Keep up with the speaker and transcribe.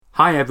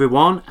Hi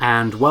everyone,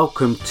 and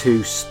welcome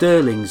to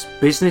Sterling's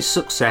Business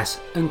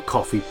Success and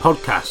Coffee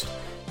podcast,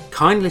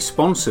 kindly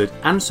sponsored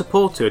and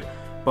supported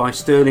by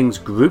Sterling's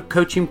group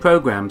coaching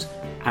programs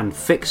and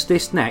Fix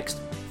This Next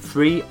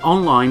free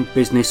online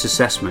business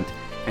assessment,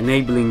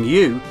 enabling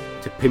you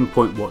to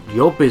pinpoint what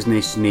your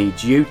business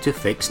needs you to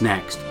fix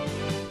next.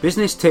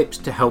 Business tips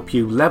to help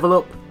you level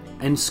up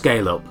and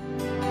scale up.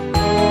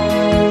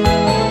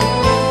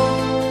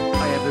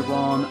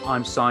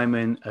 I'm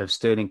Simon of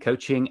Sterling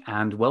Coaching,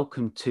 and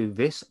welcome to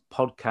this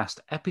podcast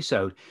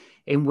episode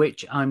in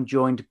which I'm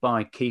joined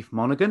by Keith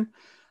Monaghan.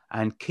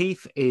 And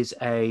Keith is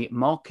a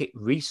market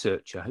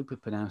researcher, I hope I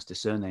pronounced the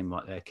surname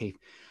right there, Keith,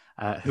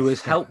 who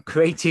has helped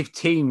creative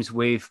teams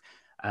with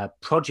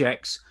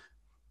projects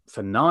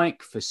for Nike,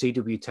 for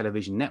CW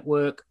Television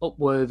Network,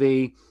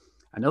 Upworthy,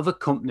 and other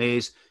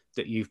companies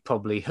that you've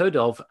probably heard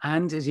of.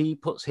 And as he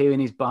puts here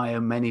in his bio,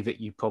 many that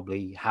you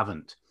probably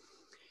haven't.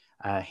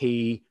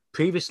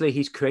 Previously,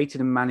 he's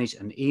created and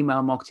managed an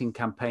email marketing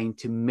campaign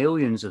to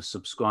millions of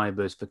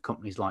subscribers for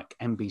companies like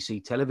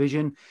NBC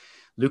Television,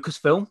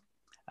 Lucasfilm,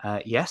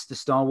 yes, the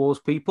Star Wars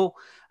people,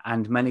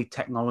 and many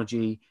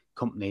technology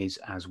companies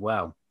as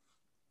well.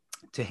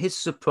 To his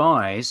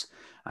surprise,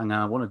 and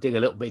I want to dig a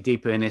little bit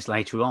deeper in this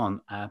later on,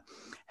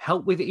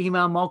 help with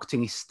email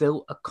marketing is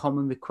still a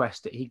common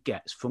request that he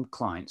gets from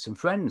clients and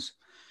friends.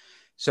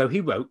 So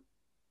he wrote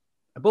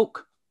a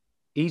book.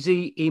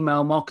 Easy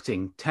Email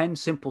Marketing, 10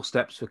 Simple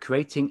Steps for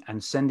Creating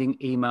and Sending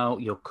Email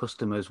Your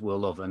Customers Will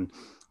Love. And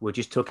we're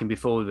just talking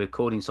before the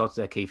recording started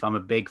there, Keith. I'm a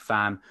big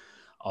fan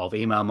of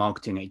email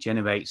marketing. It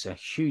generates a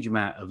huge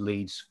amount of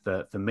leads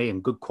for me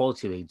and good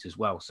quality leads as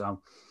well.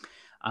 So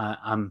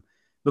I'm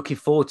looking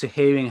forward to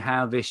hearing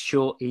how this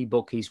short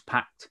ebook is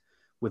packed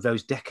with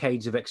those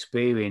decades of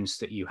experience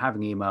that you have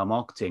in email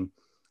marketing.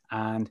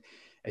 And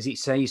as it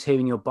says here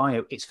in your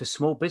bio, it's for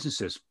small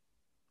businesses,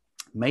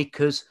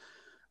 makers,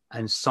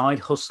 and side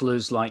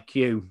hustlers like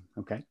you,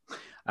 okay,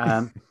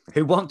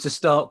 who want to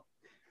start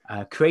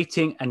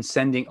creating and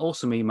sending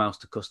awesome emails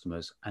to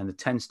customers. And the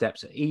 10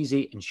 steps are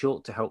easy and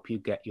short to help you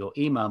get your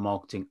email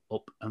marketing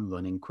up and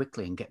running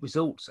quickly and get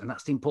results. And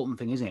that's the important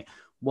thing, isn't it?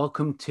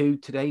 Welcome to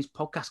today's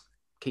podcast,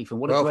 Keith.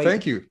 And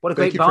thank you. What a thank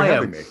great you bio. for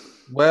having me.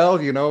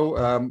 Well, you know,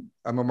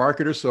 I'm a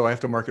marketer, so I have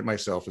to market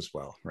myself as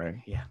well, right?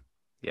 Yeah.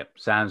 Yep.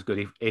 Sounds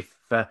good.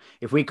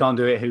 If we can't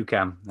do it, who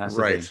can? That's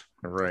right.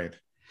 Right.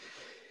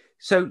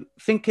 So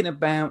thinking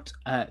about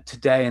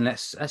today, and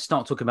let's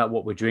start talking about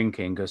what we're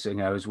drinking, because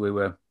as we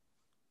were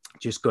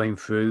just going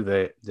through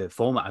the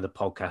format of the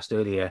podcast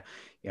earlier,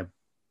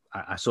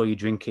 I saw you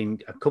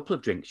drinking a couple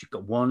of drinks. You've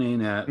got one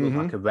in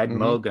like a red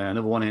mug, and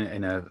another one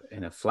in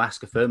a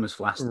flask, a thermos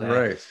flask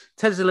there. Right.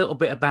 Tell us a little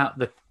bit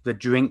about the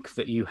drink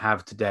that you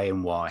have today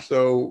and why.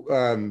 So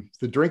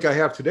the drink I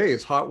have today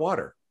is hot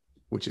water,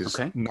 which is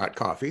not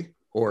coffee.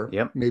 Or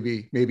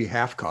maybe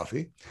half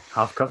coffee.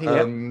 Half coffee,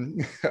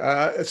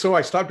 So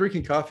I stopped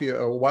drinking coffee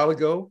a while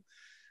ago,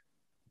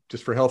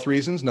 just for health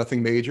reasons,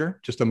 nothing major,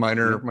 just a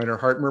minor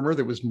heart murmur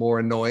that was more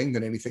annoying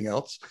than anything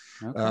else.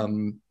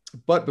 Okay.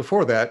 But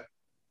before that,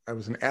 I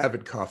was an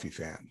avid coffee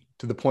fan,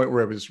 to the point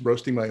where I was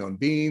roasting my own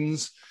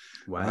beans.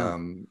 Wow.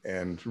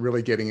 And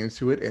really getting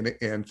into it.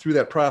 And through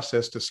that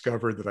process,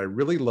 discovered that I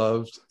really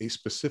loved a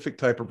specific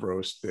type of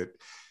roast that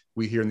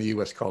we here in the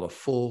US call a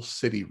full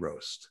city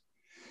roast,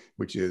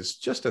 which is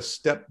just a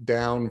step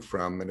down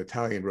from an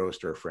Italian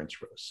roast or a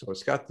French roast. So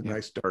it's got the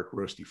nice dark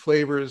roasty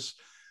flavors,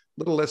 a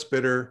little less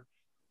bitter,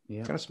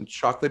 kind of some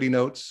chocolatey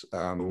notes.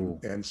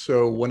 And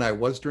so when I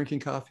was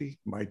drinking coffee,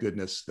 my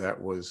goodness, that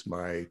was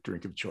my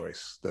drink of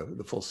choice,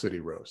 the full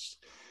city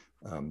roast.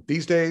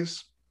 These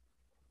days,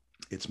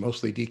 it's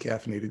mostly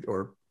decaffeinated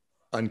or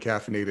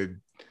uncaffeinated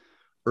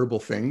herbal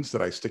things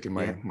that I stick in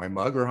my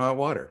mug or hot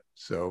water.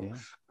 So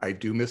I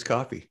do miss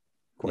coffee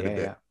quite a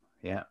bit.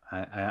 Yeah,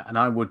 and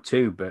I would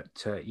too, but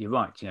you're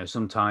right.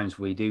 Sometimes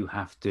we do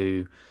have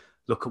to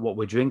look at what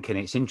we're drinking.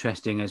 It's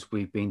interesting, as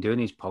we've been doing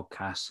these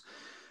podcasts,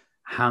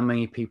 how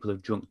many people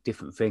have drunk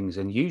different things.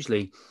 And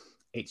usually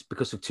it's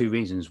because of two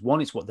reasons.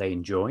 One, it's what they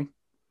enjoy,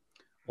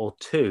 or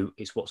two,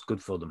 it's what's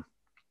good for them.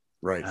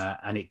 Right.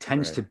 And it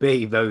tends to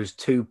be those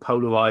two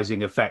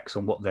polarizing effects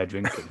on what they're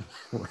drinking.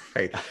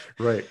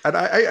 Right. And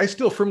I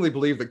still firmly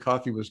believe that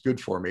coffee was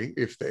good for me,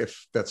 if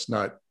that's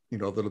not, a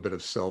little bit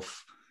of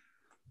self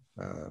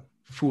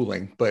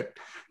fooling, but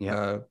you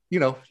got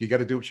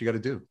to do what you got to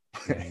do.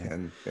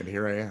 And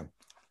here I am.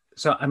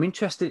 So I'm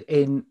interested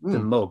in the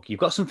mug. You've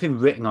got something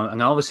written on,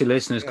 and obviously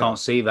listeners can't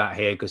see that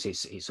here because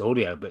it's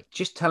audio, but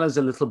just tell us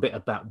a little bit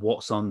about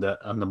what's on the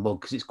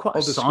mug, because it's quite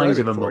a size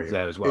of a mug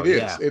there as well.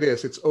 It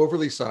is. It's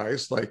overly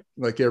sized,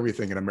 like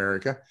everything in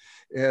America.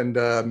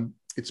 And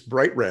it's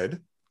bright red.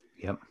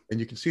 Yep. And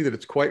you can see that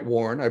it's quite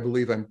worn. I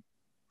believe I'm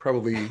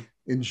probably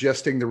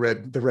ingesting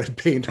the red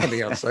paint on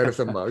the outside of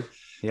the mug.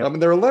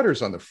 And there are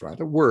letters on the front,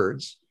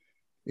 words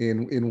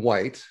in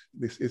white.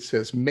 It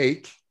says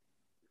make.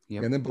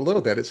 And then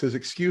below that, it says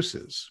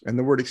excuses. And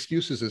the word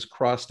excuses is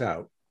crossed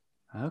out.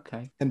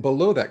 Okay. And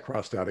below that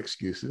crossed out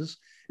excuses,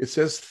 it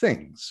says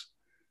things.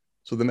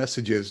 So the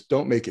message is,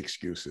 don't make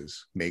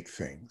excuses, make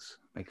things.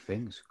 Big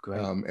things. Great.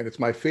 And it's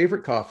my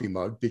favorite coffee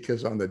mug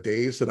because on the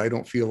days that I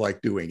don't feel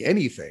like doing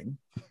anything,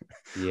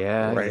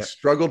 Yeah. or I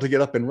struggle to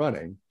get up and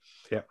running,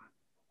 Yep.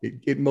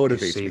 it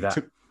motivates me that.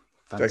 to.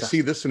 Fantastic. I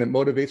see this and it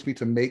motivates me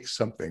to make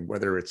something,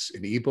 whether it's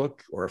an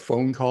ebook or a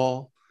phone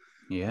call,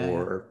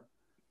 or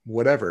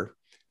whatever.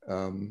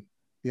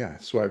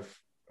 So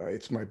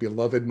it's my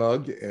beloved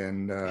mug,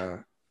 and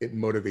it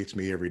motivates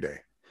me every day.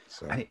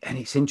 So, and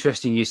it's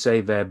interesting you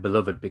say they're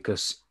beloved,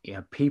 because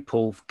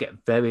people get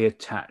very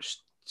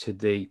attached to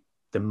the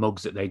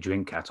mugs that they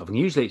drink out of, and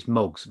usually it's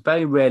mugs.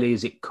 Very rarely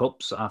is it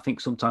cups. I think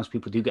sometimes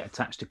people do get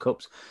attached to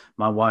cups.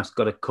 My wife's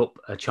got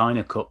a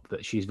china cup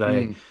that she's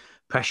very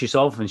precious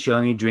of, and she'll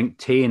only drink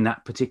tea in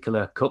that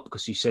particular cup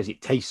because she says it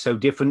tastes so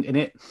different in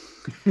it.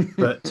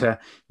 But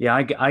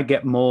I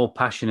get more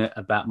passionate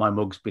about my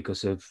mugs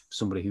because of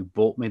somebody who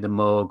bought me the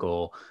mug,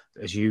 or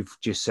as you've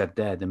just said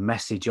there, the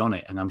message on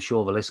it. And I'm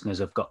sure the listeners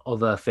have got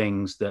other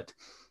things that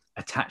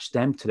attach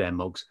them to their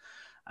mugs,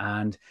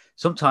 and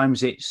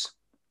sometimes it's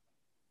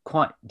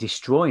quite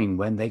destroying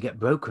when they get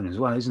broken as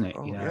well, isn't it?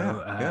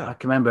 I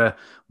can remember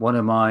one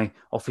of my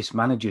office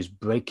managers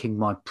breaking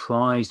my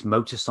prized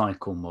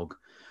motorcycle mug.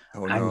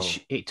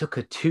 It took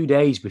her 2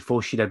 days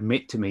before she'd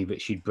admit to me that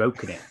she'd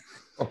broken it.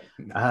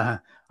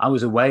 I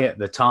was away at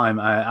the time.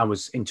 I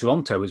was in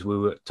Toronto, as we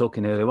were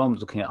talking earlier on,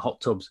 looking at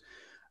hot tubs.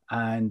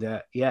 And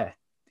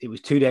it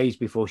was 2 days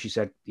before she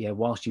said,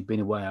 whilst you've been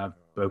away, I've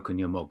broken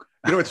your mug.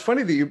 It's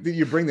funny that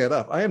you bring that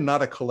up. I am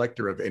not a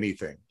collector of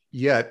anything.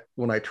 Yet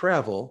when I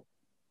travel,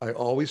 I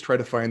always try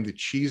to find the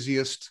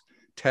cheesiest,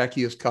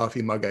 tackiest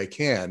coffee mug I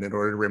can in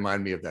order to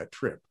remind me of that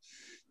trip.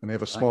 And I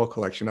have a small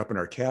collection up in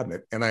our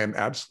cabinet, and I am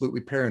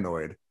absolutely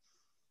paranoid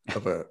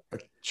of a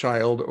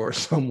child or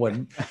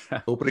someone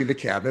opening the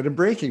cabinet and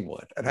breaking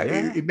one.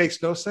 And it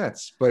makes no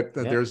sense, but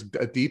there's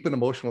a deep and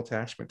emotional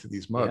attachment to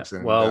these mugs.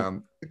 And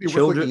it's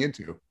worth looking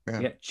into.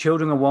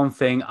 Children are one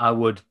thing. I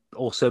would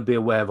also be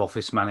aware of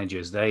office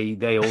managers.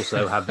 They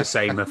also have the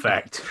same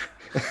effect.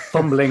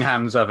 Fumbling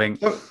hands, I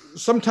think.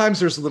 Sometimes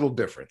there's a little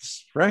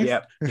difference, right?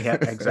 Yeah,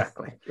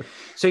 exactly.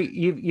 So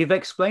you've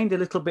explained a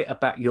little bit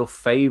about your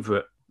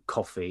favorite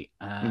coffee,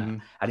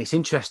 and it's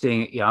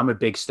interesting. I'm a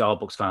big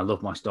Starbucks fan. I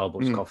love my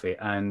Starbucks coffee.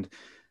 And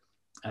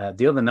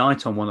the other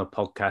night on one of the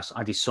podcasts,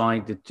 I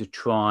decided to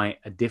try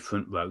a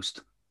different roast,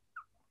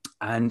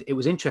 and it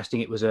was interesting.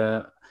 It was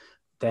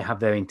they have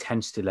their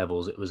intensity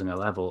levels. It was in a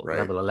level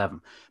 11,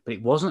 but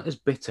it wasn't as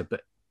bitter.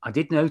 But I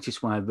did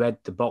notice when I read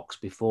the box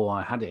before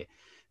I had it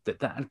that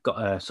had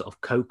got a sort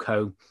of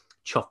cocoa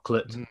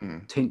chocolate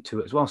tint to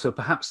it as well. So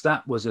perhaps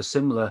that was a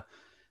similar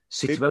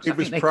city roast. I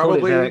think they call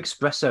it their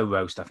espresso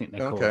roast. I think they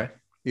call it.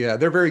 Yeah,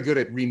 they're very good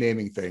at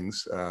renaming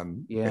things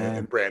and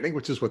branding,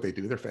 which is what they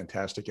do. They're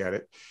fantastic at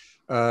it.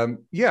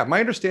 My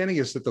understanding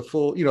is that the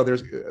full,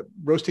 there's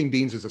roasting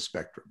beans is a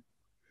spectrum.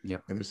 Yeah.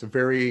 And there's a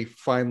very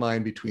fine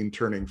line between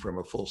turning from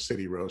a full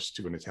city roast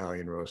to an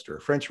Italian roast or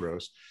a French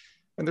roast.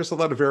 And there's a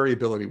lot of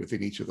variability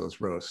within each of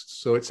those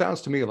roasts. So it sounds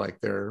to me like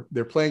they're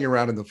playing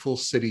around in the full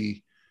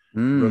city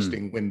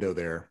roasting window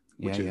there,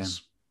 which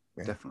is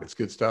definitely, it's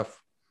good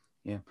stuff.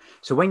 Yeah.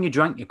 So when you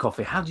drank your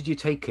coffee, how did you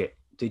take it?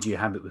 Did you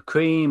have it with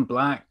cream,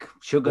 black,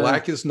 sugar?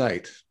 Black as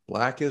night,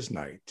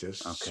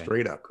 just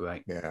straight up.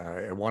 Great.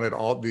 Yeah, I wanted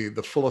all the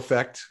full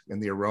effect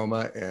and the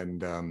aroma,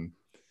 and there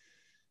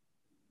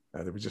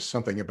was just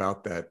something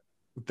about that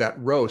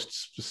roast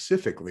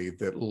specifically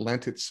that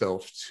lent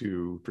itself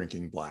to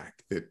drinking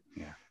black that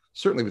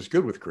certainly was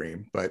good with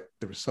cream, but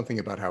there was something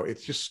about how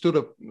it just stood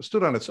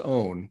on its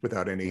own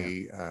without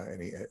any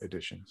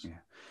additions. Yeah.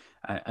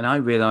 And I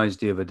realized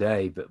the other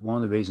day that one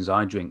of the reasons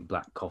I drink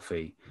black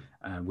coffee,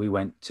 we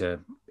went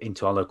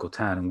into our local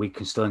town, and we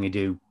can still only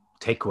do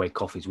takeaway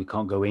coffees. We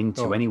can't go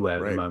into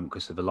anywhere at the moment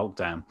because of the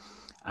lockdown.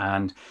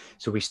 And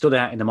so we stood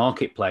out in the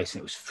marketplace,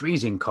 and it was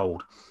freezing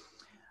cold.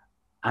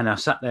 And I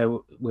sat there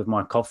with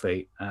my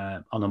coffee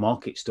on a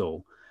market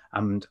stall.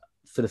 And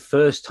for the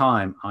first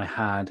time, I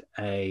had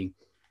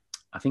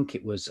I think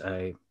it was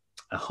a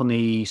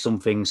honey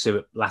something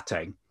syrup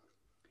latte.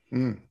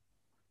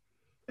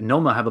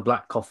 Normally I have a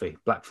black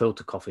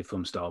filter coffee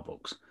from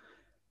Starbucks,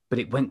 but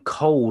it went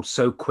cold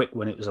so quick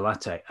when it was a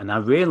latte. And I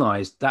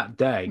realized that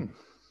day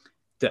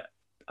that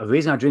the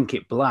reason I drink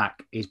it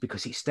black is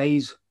because it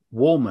stays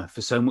warmer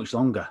for so much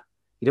longer.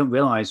 You don't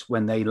realize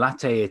when they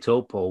latte it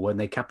up or when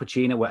they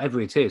cappuccino,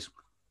 whatever it is,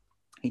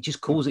 it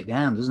just cools it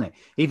down, doesn't it?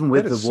 Even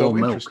with the warm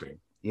milk.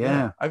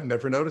 Yeah. I've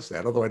never noticed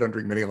that, although I don't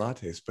drink many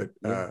lattes, but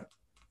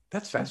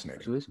that's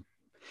fascinating.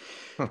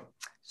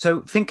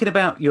 So thinking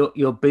about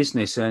your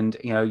business and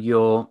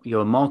you're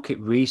a market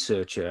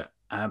researcher,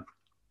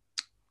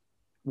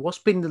 what's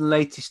been the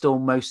latest or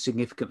most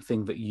significant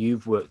thing that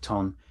you've worked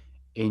on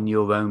in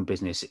your own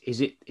business? Is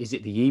it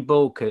the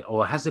ebook,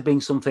 or has there been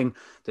something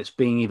that's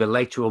been either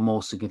later or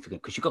more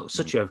significant? Because you've got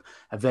such a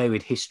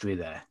varied history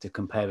there to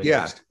compare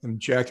against. I'm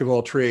jack of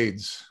all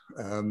trades.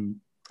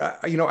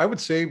 I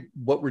would say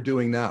what we're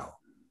doing now,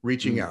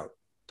 reaching out,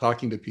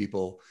 talking to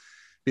people,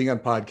 being on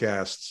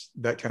podcasts,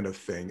 that kind of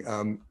thing.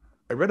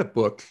 I read a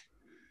book.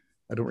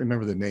 I don't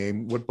remember the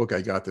name, what book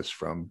I got this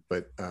from,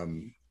 but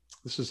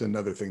this is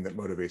another thing that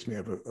motivates me. I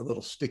have a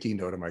little sticky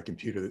note on my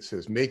computer that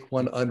says, make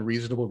one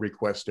unreasonable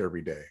request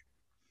every day.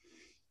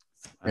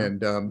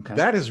 And okay.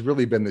 that has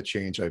really been the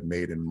change I've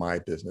made in my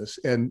business.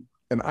 And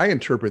I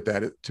interpret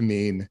that to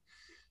mean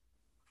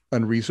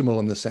unreasonable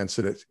in the sense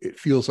that it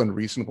feels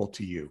unreasonable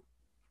to you.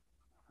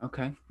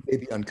 Okay.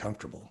 Maybe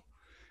uncomfortable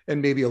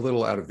and maybe a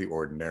little out of the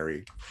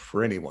ordinary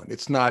for anyone.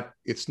 It's not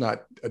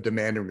a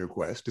demanding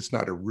request. It's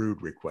not a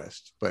rude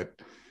request, but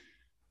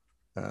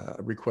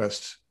a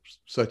request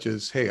such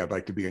as, hey, I'd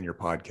like to be in your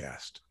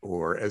podcast.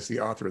 Or as the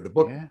author of the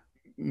book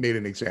made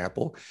an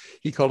example,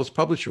 he called his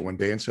publisher one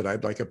day and said,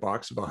 I'd like a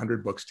box of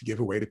 100 books to give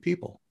away to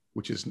people,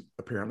 which is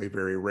apparently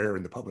very rare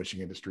in the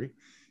publishing industry.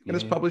 And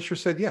his publisher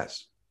said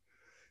yes.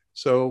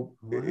 So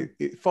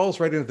it falls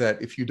right into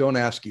that. If you don't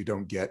ask, you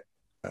don't get.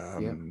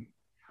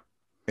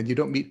 And you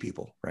don't meet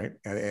people, right?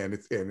 And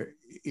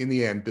in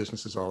the end,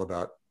 business is all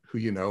about who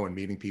you know and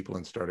meeting people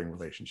and starting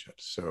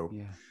relationships. So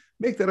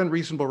make that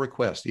unreasonable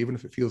request, even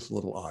if it feels a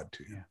little odd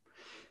to you. Yeah.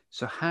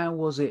 So how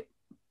was it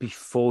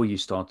before you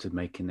started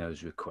making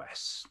those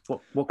requests?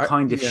 What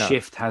kind of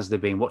shift has there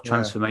been? What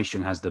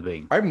transformation has there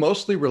been? I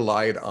mostly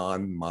relied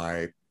on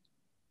my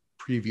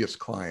previous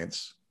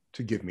clients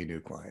to give me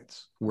new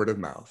clients, word of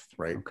mouth,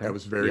 right? Okay. I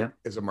was very,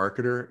 as a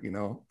marketer,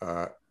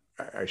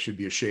 I should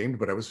be ashamed,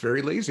 but I was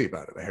very lazy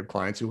about it. I had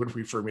clients who would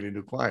refer me to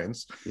new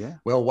clients. Yeah.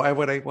 Well, why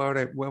would I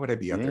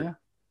be out there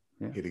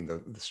hitting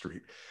the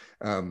street?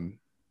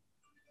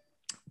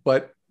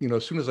 But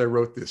as soon as I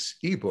wrote this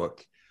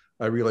ebook,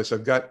 I realized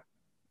I've got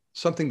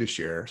something to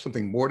share,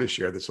 something more to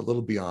share that's a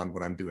little beyond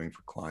what I'm doing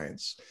for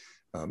clients,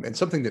 and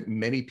something that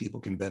many people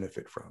can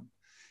benefit from.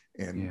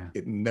 And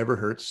it never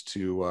hurts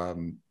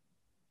to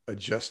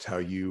adjust how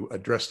you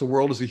address the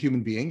world as a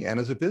human being and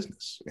as a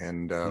business.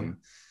 And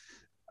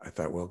I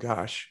thought, well,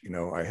 gosh,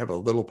 I have a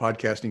little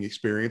podcasting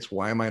experience.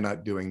 Why am I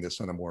not doing this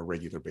on a more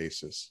regular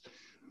basis?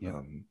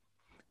 And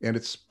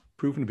it's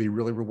proven to be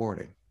really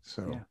rewarding.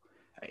 So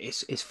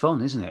it's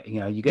fun, isn't it?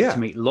 You get to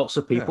meet lots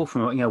of people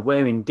from,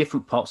 we're in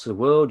different parts of the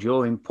world.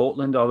 You're in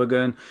Portland,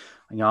 Oregon.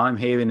 I'm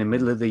here in the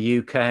middle of the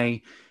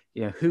UK.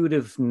 Who would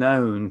have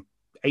known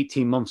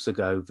 18 months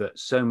ago that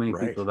so many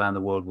people around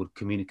the world would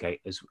communicate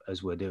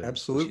as we're doing?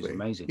 Absolutely. Which is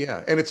amazing.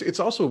 Yeah. And it's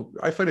also,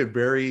 I find it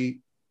very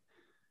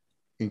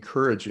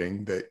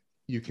encouraging that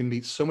you can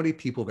meet so many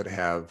people that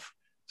have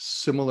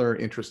similar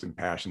interests and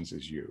passions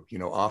as you.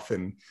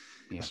 Often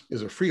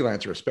as a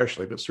freelancer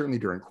especially, but certainly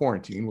during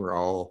quarantine, we're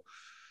all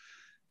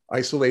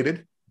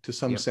isolated to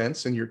some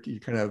sense, and you're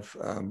kind of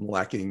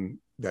lacking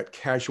that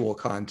casual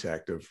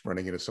contact of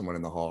running into someone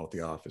in the hall at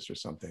the office or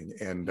something.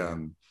 And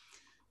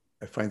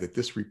I find that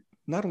this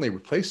not only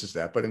replaces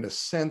that, but in a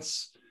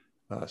sense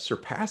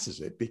surpasses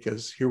it,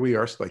 because here we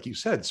are, like you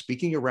said,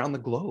 speaking around the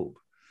globe.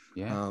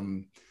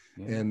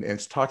 And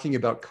it's talking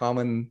about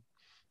common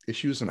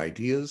issues and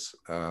ideas.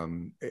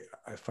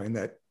 I find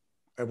that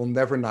I will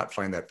never not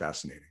find that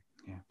fascinating.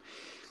 Yeah.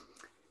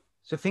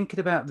 So thinking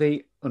about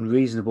the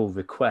unreasonable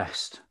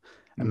request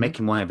and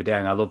making one every day,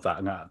 and I love that.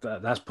 And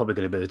that's probably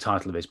going to be the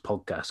title of his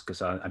podcast,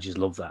 because I just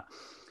love that.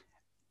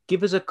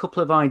 Give us a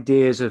couple of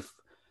ideas of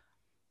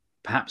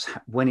perhaps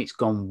when it's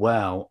gone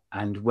well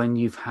and when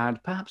you've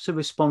had perhaps a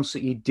response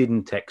that you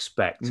didn't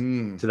expect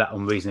to that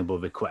unreasonable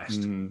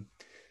request.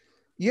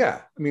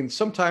 Yeah. I mean,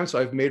 sometimes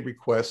I've made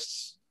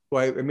requests.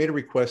 Well, I made a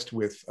request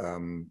with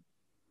a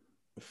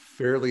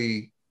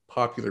fairly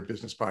popular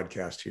business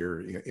podcast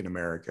here in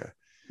America,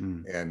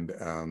 and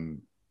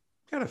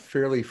got a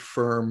fairly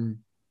firm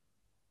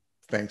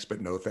thanks,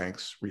 but no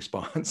thanks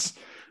response.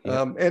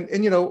 And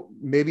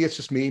maybe it's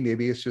just me,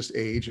 maybe it's just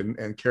age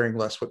and caring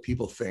less what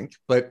people think,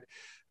 but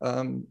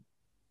it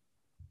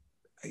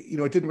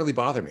didn't really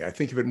bother me. I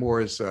think of it more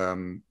as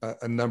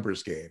a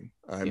numbers game.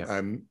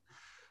 I'm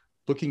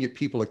looking at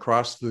people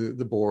across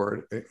the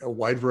board, a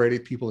wide variety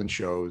of people in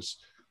shows,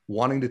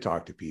 wanting to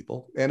talk to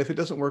people. And if it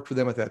doesn't work for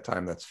them at that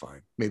time, that's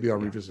fine. Maybe I'll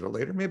revisit it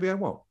later. Maybe I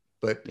won't.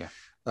 But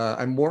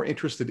I'm more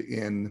interested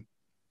in,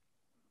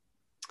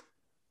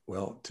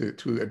 well,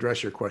 to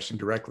address your question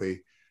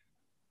directly,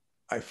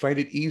 I find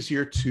it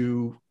easier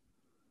to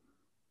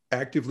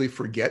actively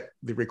forget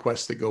the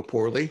requests that go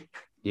poorly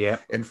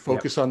and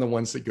focus on the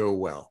ones that go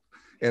well.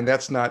 And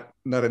that's not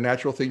a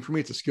natural thing for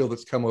me. It's a skill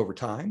that's come over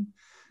time.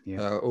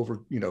 Over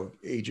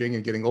aging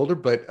and getting older,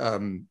 but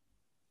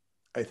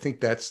I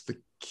think that's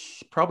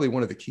probably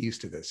one of the keys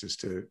to this, is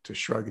to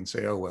shrug and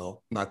say, oh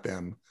well, not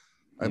them.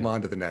 I'm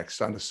on to the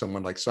next, on to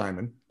someone like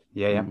Simon.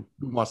 Who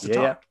wants to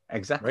talk.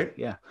 Exactly. Right?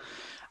 Yeah.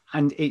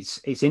 And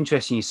it's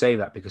interesting you say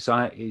that, because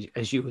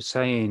as you were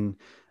saying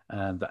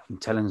that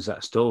and telling us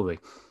that story,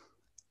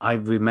 I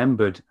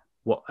remembered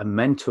what a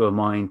mentor of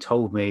mine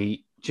told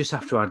me just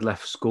after I'd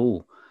left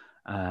school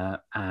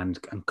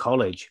and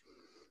college.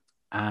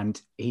 And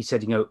he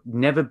said,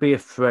 never be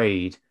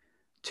afraid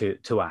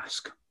to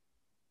ask.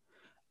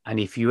 And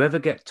if you ever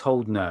get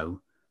told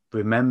no,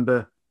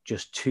 remember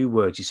just 2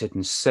 words. He said,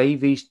 and say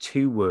these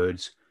 2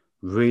 words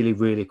really,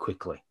 really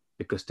quickly,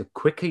 because the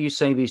quicker you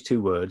say these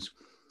 2 words,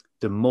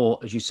 the more,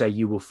 as you say,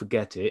 you will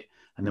forget it,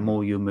 and the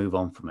more you'll move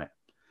on from it.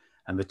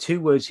 And the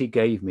 2 words he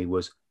gave me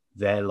was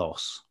their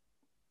loss.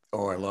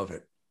 Oh, I love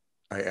it.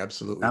 I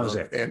absolutely That was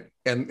love it.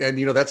 it. And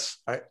you know, that's,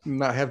 I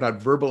have not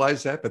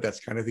verbalized that, but that's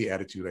kind of the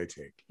attitude I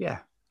take. Yeah.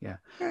 Yeah.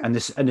 Yeah. And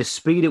the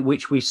speed at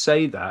which we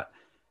say that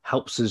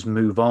helps us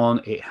move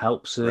on. It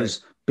helps Right.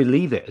 us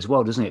believe it as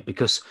well, doesn't it?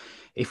 Because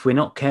if we're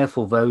not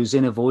careful, those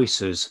inner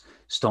voices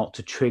start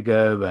to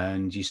trigger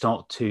and you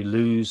start to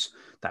lose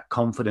that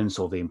confidence,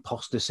 or the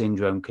imposter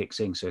syndrome kicks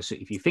in. So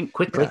if you think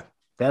quickly, Yeah.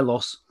 their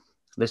loss,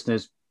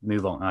 listeners,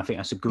 move on. And I think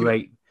that's a You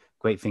know,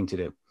 great thing to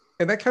do.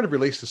 and that kind of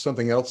relates to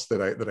something else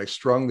that I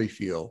strongly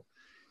feel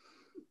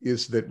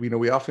is that, you know,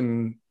 we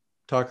often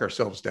talk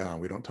ourselves down.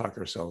 We don't talk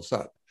ourselves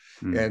up.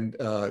 Mm. And,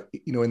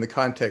 you know, in the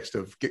context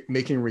of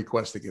making a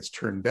request that gets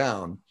turned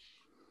down,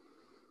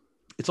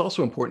 it's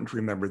also important to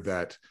remember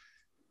that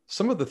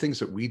some of the things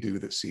that we do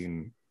that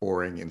seem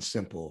boring and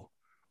simple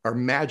are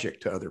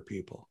magic to other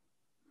people,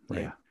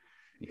 right?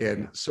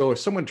 And so if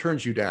someone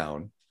turns you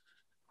down,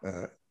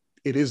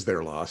 it is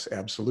their loss,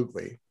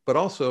 absolutely. But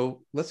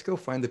also, let's go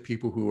find the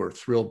people who are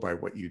thrilled by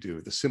what you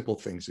do, the simple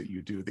things that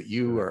you do that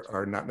you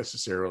are not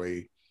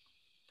necessarily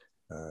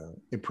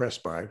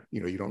impressed by.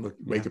 You know, you don't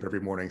wake up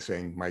every morning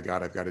saying, my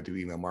God, I've got to do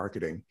email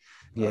marketing.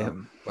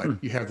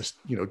 But you have this,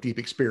 you know, deep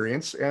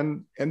experience,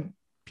 and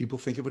people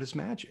think of it as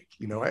magic.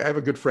 You know, I have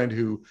a good friend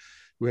who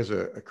has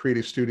a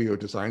creative studio,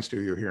 design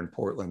studio here in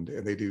Portland,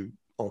 and they do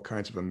all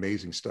kinds of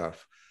amazing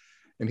stuff.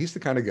 And he's the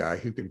kind of guy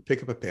who can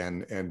pick up a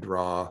pen and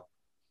draw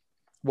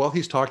while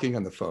he's talking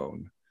on the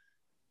phone.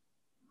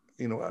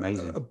 You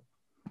know,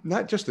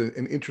 not just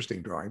an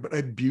interesting drawing, but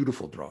a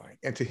beautiful drawing.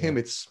 And to him,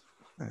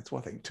 that's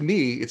one thing. To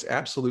me, it's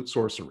absolute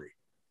sorcery.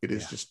 It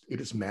is just, it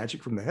is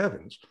magic from the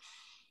heavens.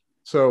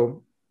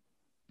 So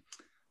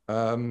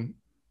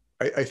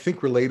I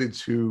think related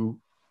to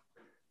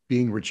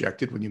being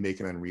rejected when you make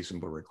an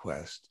unreasonable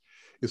request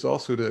is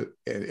also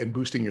and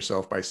boosting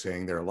yourself by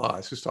saying their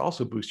loss is to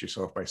also boost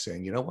yourself by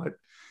saying, you know what,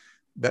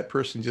 that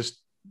person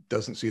just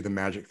doesn't see the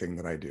magic thing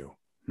that I do.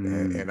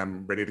 And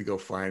I'm ready to go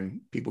find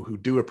people who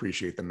do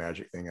appreciate the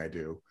magic thing I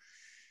do.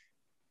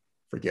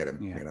 Forget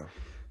him, you know.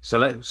 So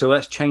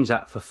let's change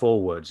that for 4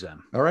 words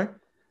then. All right.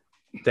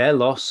 Their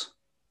loss,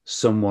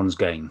 someone's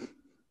gain,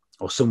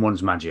 or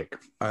someone's magic.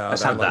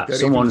 Let's have like that.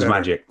 Someone's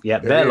magic. Yeah,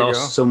 their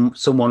loss,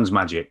 someone's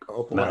magic.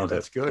 Oh boy,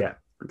 that's good. Yeah,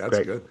 that's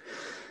good.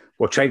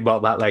 We'll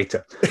trademark that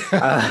later.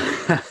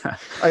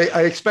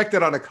 I expect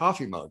it on a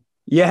coffee mug.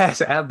 Yes,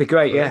 that'd be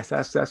great. Right?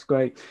 Yes, that's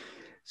great.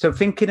 So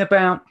thinking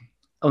about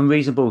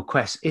unreasonable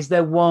requests, is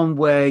there one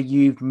where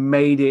you've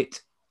made it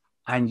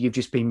and you've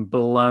just been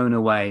blown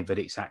away that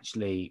it's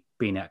actually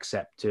been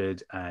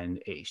accepted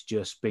and it's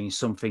just been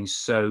something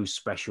so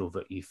special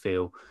that you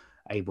feel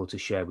able to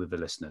share with the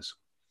listeners?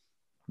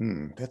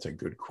 That's a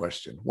good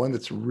question. One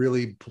that's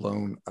really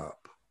blown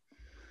up.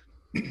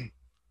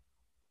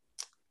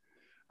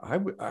 I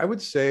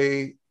would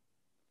say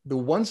the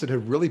ones that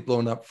have really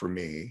blown up for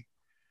me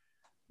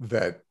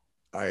that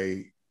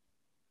I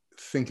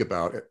think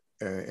about it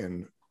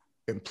and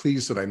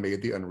pleased that I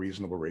made the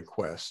unreasonable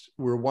request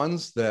were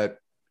ones that,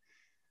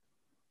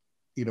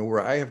 you know,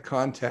 where I have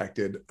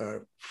contacted a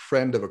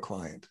friend of a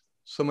client,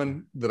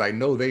 someone that I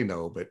know they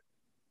know, but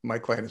my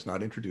client has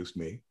not introduced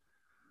me.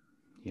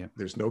 Yeah.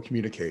 There's no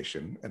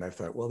communication. And I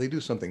thought, well, they do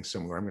something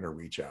similar. I'm going to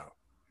reach out.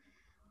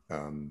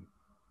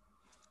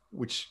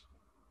 Which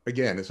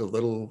again is a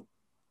little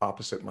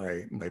opposite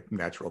my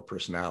natural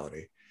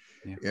personality.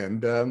 Yeah.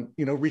 And,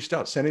 you know, reached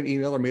out, sent an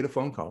email or made a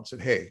phone call and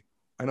said, hey,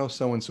 I know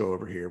so-and-so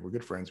over here. We're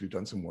good friends. We've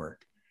done some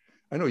work.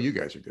 I know you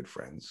guys are good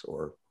friends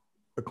or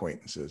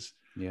acquaintances.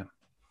 Yeah.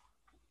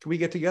 Can we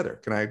get together?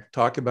 Can I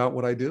talk about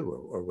what I do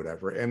or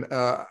whatever? And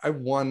I've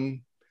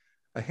won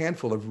a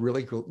handful of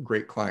really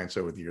great clients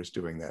over the years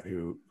doing that,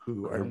 who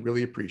I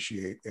really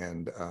appreciate.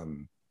 And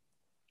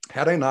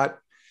had I not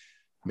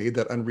made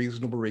that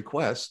unreasonable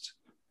request,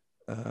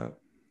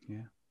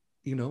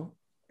 you know,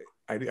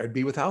 I'd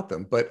be without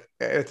them. But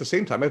at the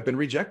same time, I've been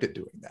rejected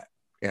doing that.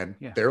 And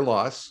their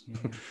loss,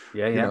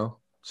 you know,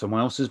 someone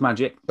else's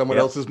magic. Someone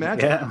else's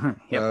magic.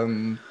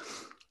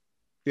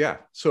 Yeah.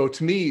 So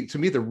to me,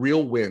 the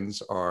real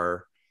wins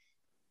are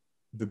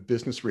the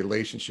business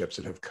relationships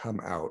that have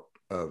come out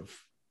of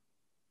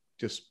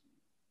just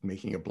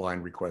making a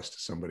blind request to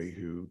somebody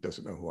who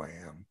doesn't know who I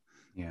am.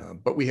 Yeah.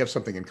 But we have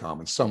something in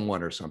common,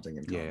 someone or something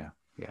in common.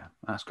 Yeah,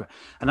 that's great.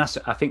 And I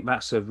think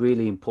that's a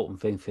really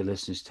important thing for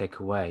listeners to take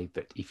away,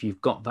 that if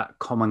you've got that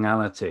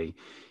commonality,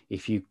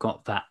 if you've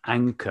got that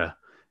anchor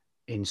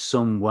in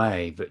some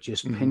way that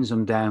just pins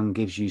them down,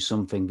 gives you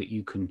something that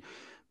you can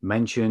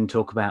mention,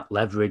 talk about,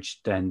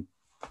 leverage, then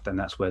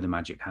that's where the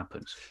magic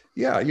happens.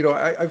 Yeah, you know,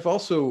 I've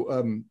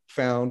also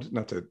found,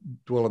 not to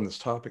dwell on this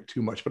topic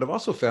too much, but I've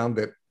also found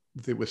that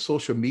with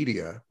social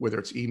media, whether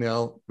it's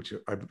email, which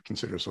I would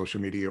consider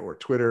social media, or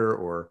Twitter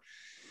or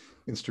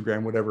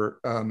Instagram, whatever,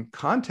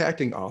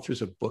 contacting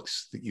authors of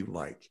books that you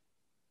like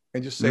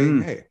and just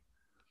saying, hey,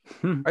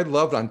 I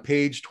loved on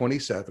page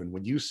 27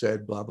 when you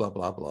said blah, blah,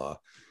 blah, blah.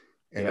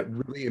 And it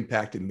really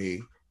impacted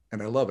me.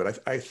 And I love it.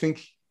 I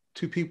think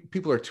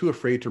people are too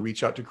afraid to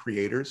reach out to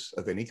creators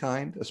of any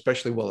kind,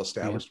 especially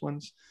well-established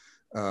ones.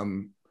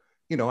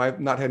 You I've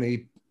not had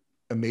any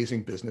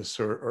amazing business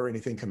or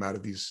anything come out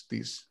of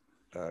these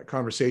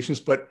conversations,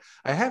 but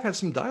I have had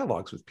some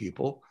dialogues with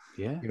people,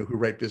 who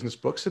write business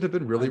books that have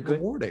been really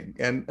rewarding.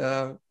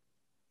 And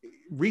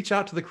reach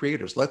out to the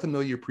creators, let them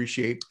know you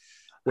appreciate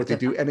what they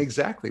do and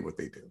exactly what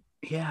they do.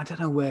 Yeah, I don't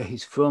know where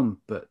he's from,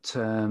 but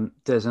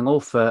there's an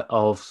author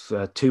of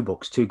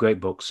two great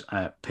books,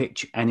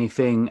 Pitch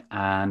Anything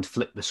and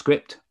Flip the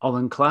Script,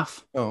 Oren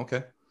Klaff. Oh,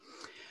 okay.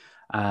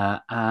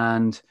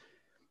 And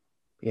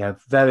yeah,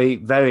 very,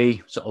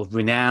 very sort of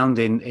renowned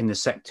in the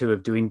sector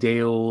of doing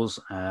deals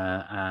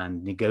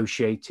and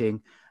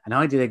negotiating. And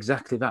I did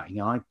exactly that.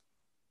 I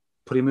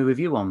put him a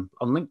review on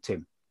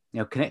LinkedIn,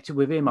 connected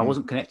with him. I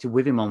wasn't connected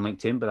with him on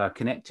LinkedIn, but I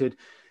connected,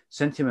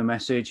 sent him a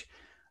message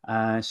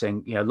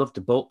saying, loved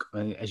the book,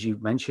 as you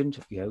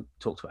mentioned,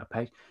 talked about a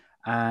page.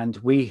 And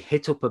we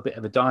hit up a bit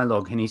of a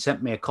dialogue, and he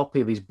sent me a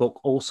copy of his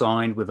book, all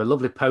signed, with a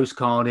lovely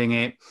postcard in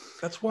it.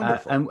 That's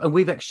wonderful. And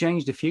we've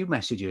exchanged a few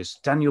messages.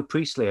 Daniel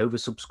Priestley,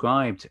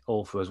 oversubscribed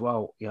author as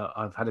well.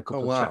 I've had a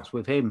couple of chats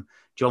with him.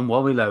 John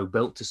Warrilow,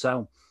 Built to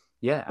Sell.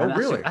 Yeah. And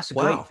really? That's a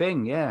great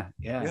thing. Yeah.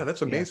 Yeah,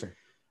 that's amazing. Yeah.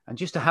 And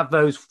just to have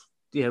those,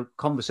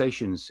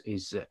 conversations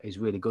is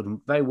really good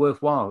and very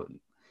worthwhile.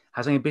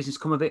 Has any business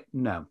come of it?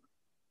 No.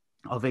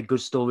 Are there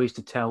good stories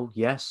to tell?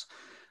 Yes.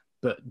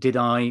 But did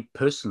I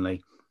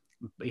personally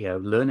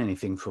learn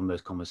anything from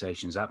those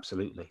conversations?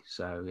 Absolutely.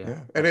 So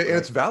and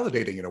it's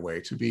validating in a way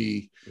to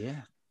be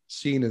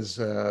seen as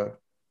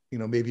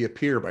maybe a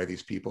peer by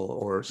these people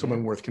or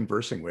someone worth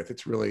conversing with.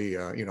 It's really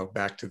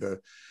back to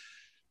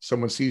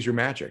someone sees your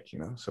magic,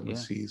 someone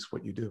sees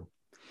what you do.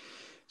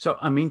 So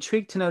I'm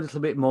intrigued to know a little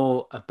bit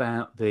more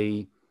about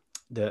the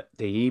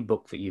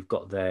ebook that you've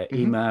got there,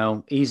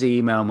 Easy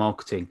Email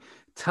Marketing.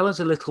 Tell us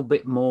a little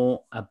bit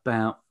more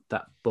about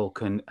that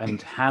book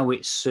and how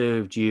it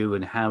served you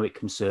and how it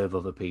can serve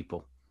other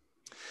people.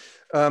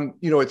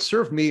 It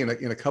served me in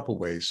a couple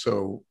ways.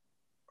 So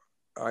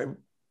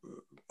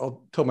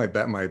I'll tell my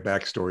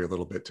backstory a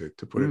little bit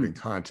to put it in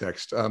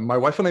context. My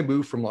wife and I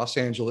moved from Los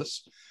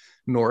Angeles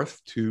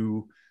north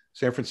to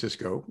San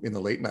Francisco in the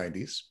late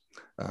 90s.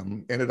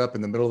 Ended up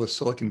in the middle of the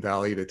Silicon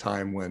Valley at a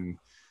time when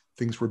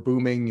things were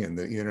booming and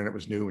the internet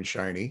was new and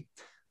shiny.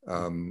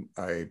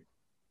 I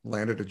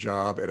landed a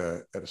job at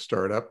a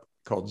startup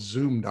called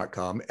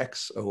Zoom.com,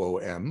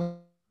 XOOM,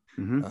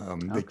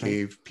 that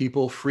gave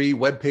people free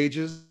web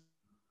pages,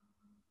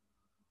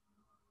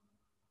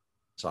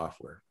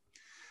 software.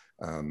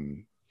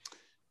 And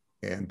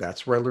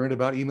that's where I learned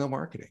about email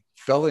marketing.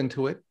 Fell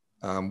into it.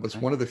 Was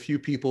one of the few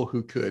people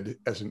who could,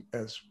 as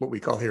what we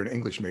call here an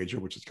English major,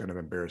 which is kind of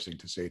embarrassing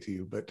to say to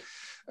you, but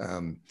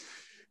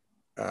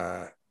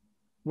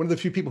one of the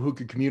few people who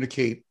could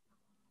communicate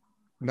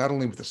not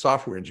only with the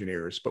software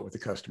engineers, but with the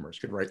customers,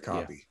 could write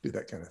copy, do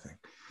that kind of thing.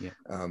 Yeah.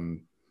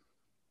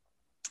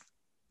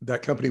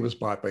 That company was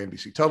bought by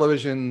NBC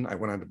Television. I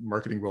went on to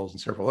marketing roles in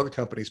several other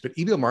companies, but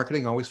email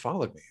marketing always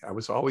followed me. I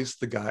was always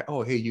the guy,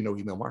 oh, hey,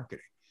 email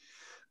marketing,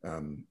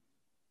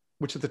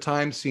 which at the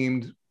time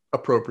seemed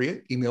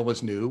appropriate. Email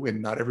was new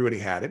and not everybody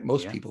had it.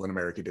 Most people in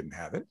America didn't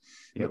have it.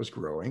 It was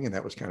growing and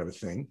that was kind of a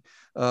thing.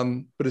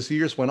 But as the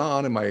years went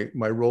on and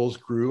my roles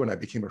grew and I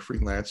became a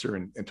freelancer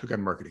and took on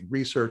marketing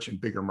research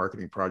and bigger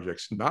marketing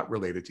projects not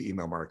related to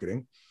email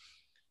marketing,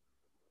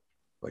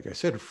 like I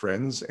said,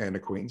 friends and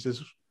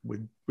acquaintances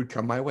would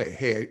come my way.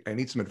 Hey, I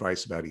need some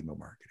advice about email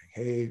marketing.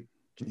 Hey,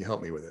 can you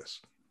help me with this?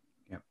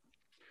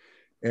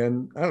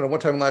 And I don't know, one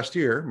time last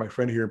year, my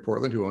friend here in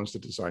Portland, who owns the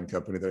design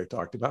company that I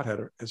talked about,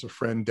 has a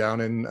friend down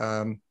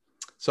in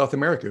South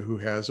America who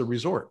has a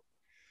resort.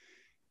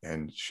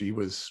 And she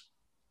was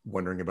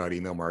wondering about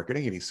email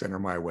marketing and he sent her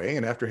my way.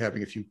 And after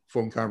having a few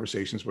phone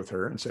conversations with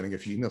her and sending a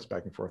few emails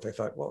back and forth, I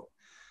thought, well,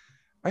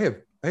 I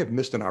have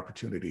missed an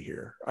opportunity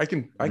here. I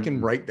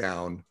can write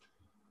down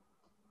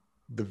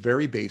the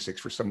very basics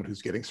for someone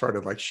who's getting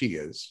started like she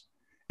is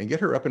and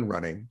get her up and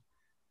running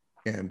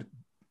and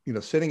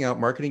sending out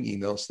marketing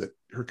emails that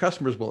her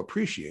customers will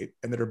appreciate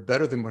and that are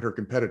better than what her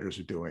competitors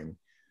are doing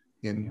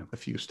in a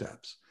few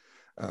steps.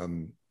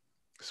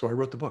 So I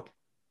wrote the book.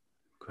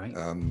 Great.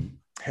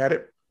 Had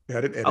it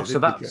edited. Oh, so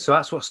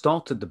that's what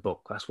started the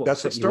book. That's what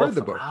started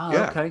the book.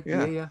 Okay.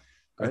 Yeah.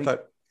 I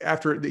thought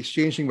after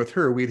exchanging with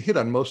her, we'd hit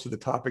on most of the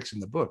topics in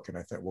the book. And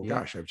I thought, well,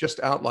 gosh, I've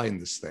just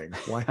outlined this thing.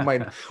 Why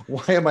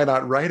am I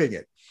not writing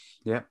it?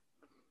 Yeah.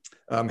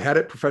 Had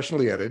it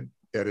professionally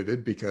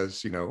edited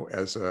because,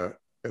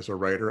 as a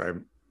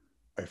writer,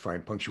 I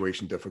find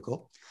punctuation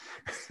difficult.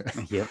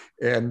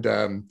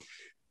 And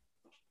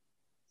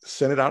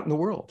sent it out in the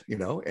world,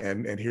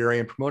 and here I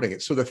am promoting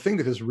it. So the thing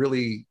that has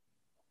really,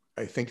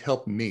 I think,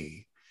 helped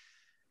me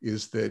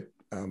is that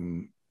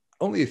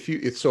only a few,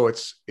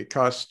 it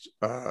costs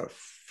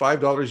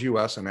 $5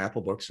 US on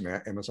Apple Books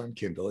and Amazon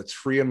Kindle. It's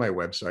free on my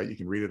website. You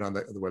can read it on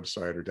the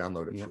website or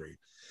download it free.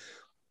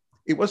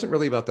 It wasn't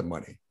really about the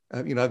money.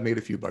 I've made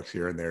a few bucks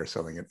here and there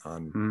selling it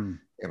on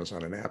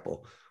Amazon and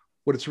Apple.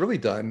 What it's really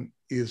done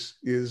is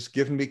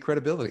given me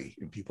credibility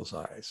in people's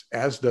eyes,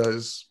 as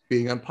does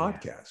being on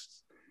podcasts,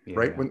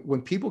 right?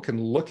 When people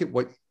can look at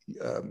what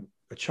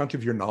a chunk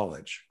of your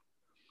knowledge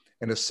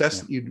and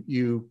assess that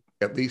you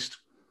at least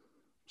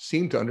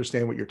seem to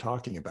understand what you're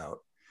talking about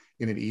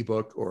in an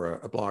ebook or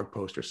a blog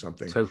post or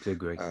something. Totally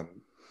agree.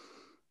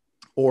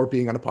 Or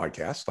being on a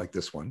podcast like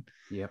this one.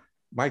 Yeah.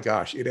 My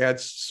gosh, it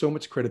adds so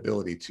much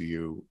credibility to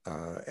you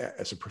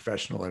as a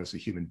professional and as a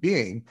human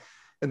being.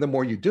 And the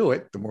more you do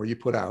it, the more you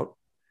put out,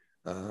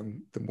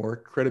 the more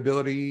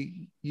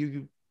credibility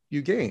you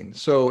gain.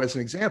 So as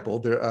an example,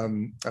 there,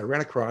 I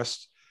ran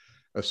across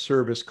a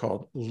service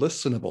called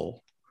Listenable.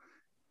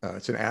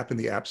 It's an app in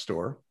the App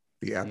Store,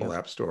 the Apple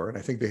App Store. And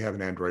I think they have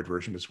an Android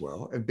version as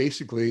well. And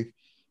basically,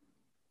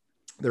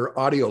 they're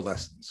audio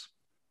lessons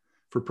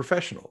for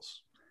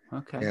professionals.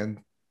 Okay. And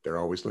they're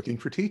always looking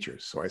for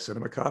teachers. So I sent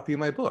them a copy of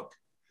my book.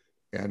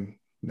 And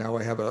now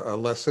I have a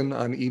lesson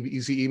on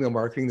easy email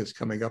marketing that's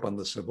coming up on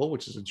Listenable,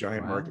 which is a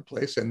giant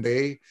marketplace. And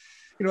they,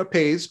 it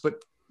pays,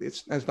 but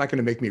it's not going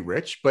to make me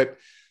rich. But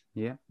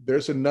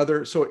there's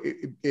another, so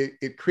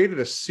it created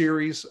a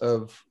series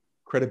of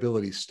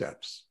credibility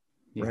steps,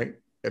 right?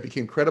 I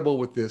became credible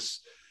with this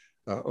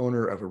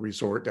owner of a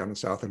resort down in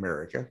South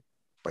America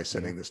by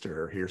sending this to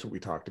her. Here's what we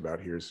talked about.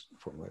 Here's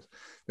formulas.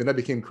 Then I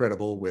became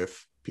credible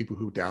with people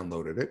who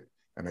downloaded it,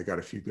 and I got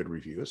a few good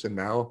reviews. And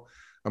now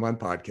I'm on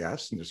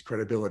podcasts, and there's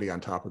credibility on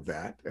top of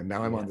that. And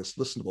now I'm on this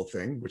Listenable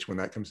thing, which when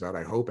that comes out,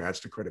 I hope adds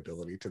to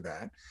credibility to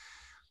that.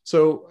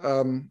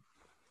 So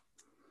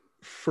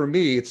for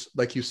me, it's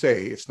like you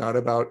say, it's not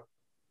about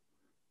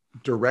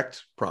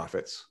direct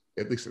profits.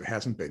 At least it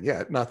hasn't been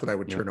yet. Not that I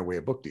would turn away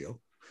a book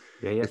deal.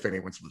 If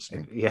anyone's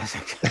listening. Yes,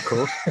 of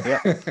course.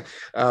 Yeah.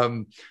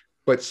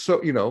 But so,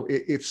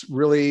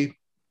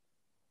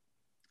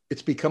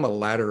 it's become a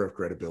ladder of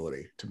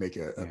credibility, to make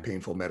a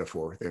painful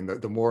metaphor. And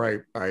the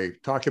more I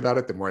talk about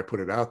it, the more I put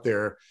it out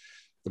there,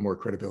 the more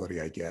credibility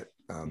I get.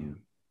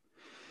 I'm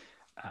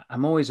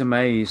always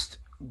amazed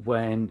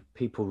when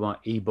people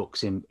write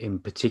ebooks in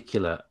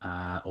particular,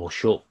 or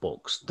short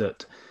books,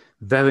 that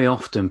very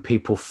often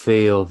people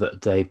feel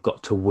that they've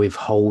got to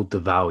withhold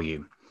the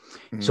value.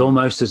 It's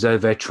almost as though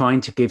they're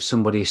trying to give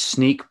somebody a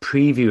sneak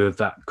preview of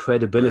that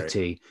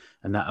credibility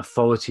and that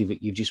authority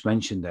that you've just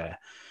mentioned there,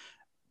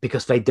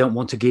 because they don't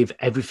want to give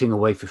everything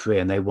away for free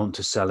and they want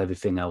to sell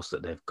everything else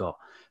that they've got.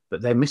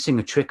 But they're missing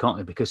a trick, aren't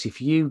they? Because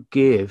if you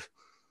give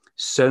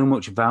so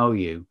much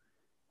value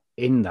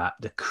in that,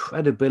 the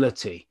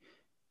credibility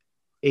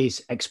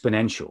is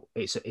exponential.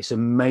 It's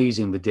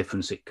amazing the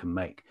difference it can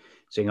make.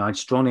 So I'd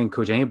strongly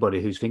encourage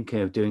anybody who's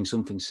thinking of doing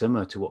something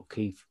similar to what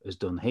Keith has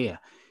done here.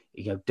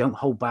 Don't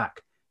hold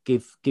back.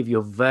 Give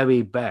your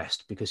very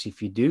best, because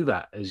if you do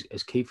that,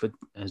 as Keith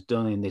has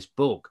done in this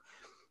book,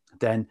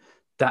 then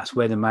that's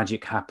where the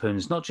magic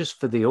happens, not just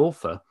for the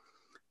author,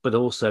 but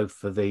also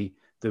for the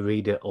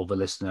reader or the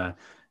listener,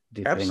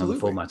 depending on the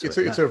format. It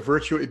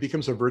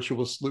becomes a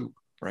virtuous loop,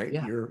 right?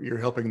 Yeah. You're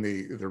helping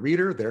the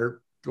reader.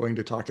 They're going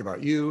to talk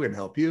about you and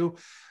help you.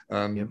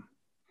 And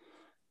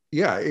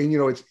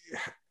it's,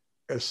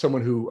 as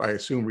someone who I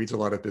assume reads a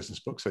lot of business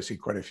books, I see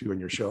quite a few on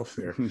your shelf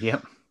there.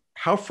 Yep.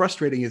 How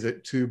frustrating is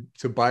it to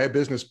buy a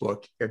business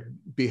book and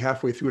be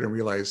halfway through it and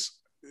realize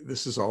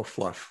this is all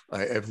fluff?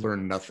 I've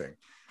learned nothing,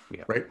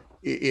 right?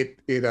 You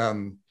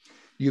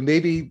may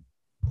be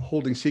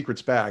holding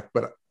secrets back,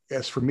 but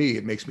as for me,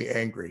 it makes me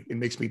angry. It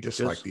makes me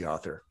dislike the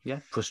author. Yeah,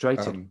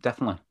 frustrated,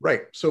 definitely.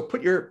 Right. So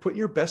put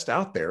your best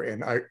out there,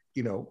 and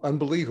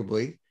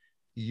unbelievably,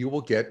 you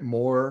will get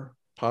more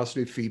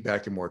positive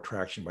feedback and more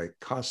traction by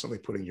constantly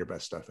putting your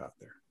best stuff out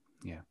there.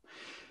 Yeah.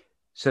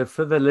 So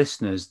for the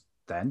listeners,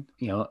 then,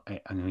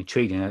 I'm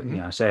intrigued.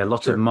 I say a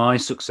lot of my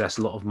success,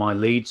 a lot of my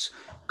leads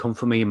come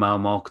from email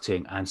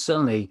marketing, and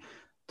certainly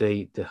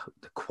the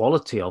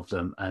quality of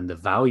them and the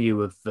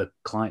value of the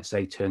clients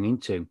they turn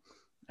into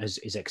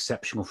is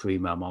exceptional for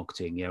email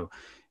marketing.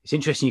 It's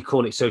interesting you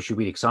call it social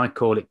media, because I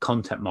call it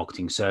content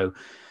marketing. So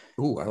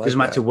it doesn't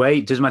matter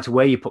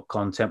where you put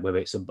content, whether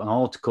it's an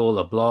article,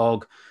 a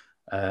blog,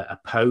 a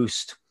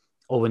post,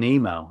 or an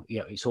email.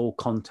 It's all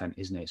content,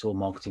 isn't it? It's all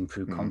marketing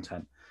through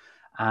content.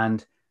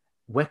 And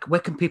where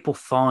can people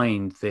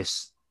find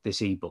this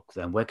ebook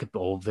then?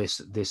 Or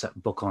this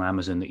book on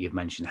Amazon that you've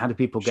mentioned? How do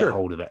people get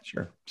hold of it?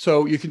 Sure.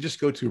 So you can just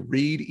go to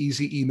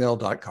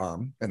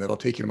readeasyemail.com, and that'll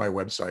take you to my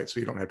website, so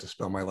you don't have to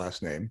spell my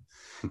last name.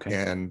 Okay.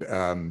 And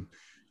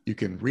you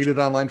can read it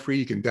online free.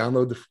 You can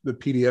download the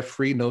PDF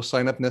free, no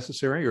sign up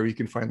necessary, or you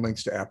can find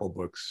links to Apple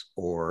Books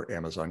or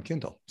Amazon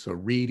Kindle. So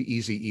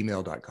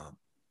readeasyemail.com.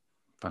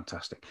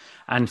 Fantastic.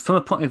 And from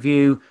a point of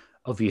view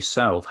of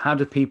yourself, how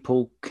do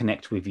people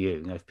connect with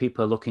you? If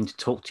people are looking to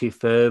talk to you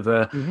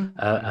further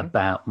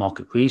about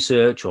market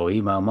research or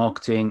email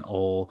marketing,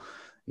 or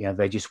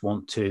they just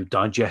want to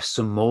digest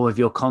some more of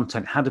your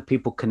content, how do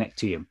people connect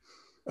to you?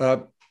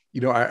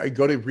 I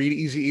go to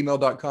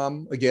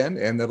readeasyemail.com again,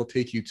 and that'll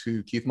take you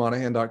to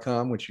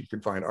keithmonahan.com, which you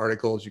can find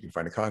articles, you can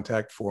find a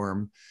contact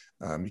form,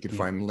 you can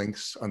find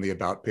links on the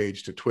About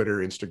page to Twitter,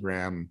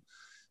 Instagram,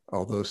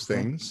 all those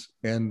things,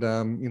 and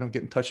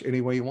get in touch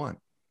any way you want.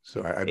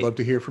 So I'd love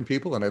to hear from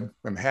people, and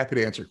I'm happy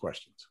to answer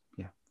questions.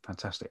 Yeah,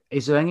 fantastic.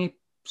 Is there any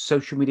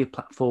social media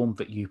platform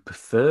that you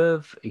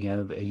prefer? You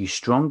know, are you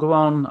stronger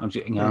on?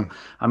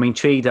 I'm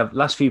intrigued.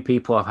 Last few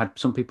people I've had,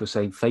 some people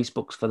say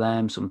Facebook's for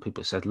them. Some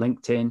people said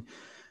LinkedIn.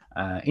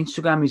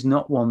 Instagram is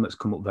not one that's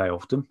come up very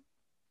often.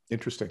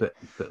 Interesting. But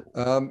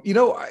I've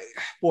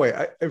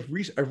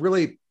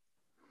really,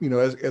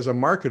 as a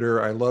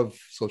marketer, I love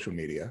social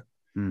media.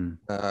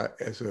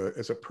 As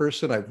a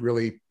person, I've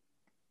really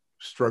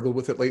struggled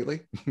with it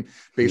lately,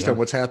 based on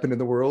what's happened in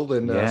the world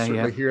and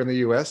certainly here in the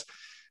U.S.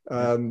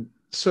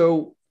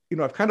 So,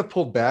 I've kind of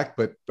pulled back,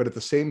 but at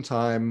the same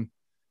time,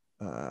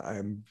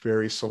 I'm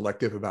very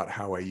selective about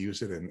how I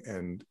use it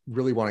and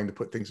really wanting to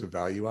put things of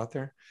value out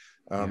there.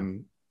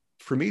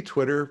 For me,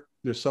 Twitter,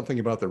 there's something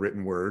about the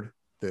written word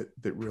that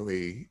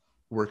really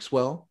works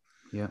well.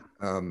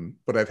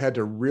 But I've had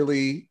to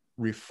really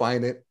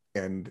refine it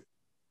and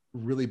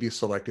really be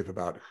selective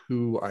about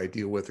who I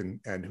deal with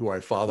and who I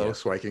follow,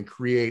 so I can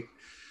create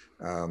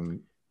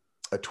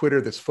a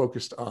Twitter that's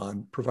focused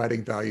on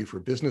providing value for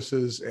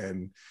businesses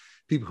and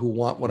people who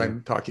want what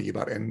I'm talking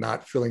about, and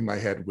not filling my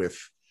head with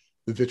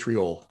the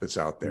vitriol that's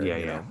out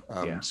there.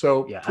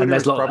 So and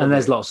there's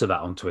lots of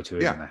that on Twitter,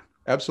 isn't there?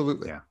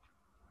 Absolutely.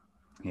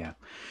 Yeah.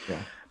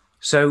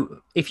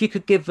 So if you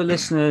could give the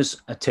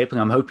listeners a tip, and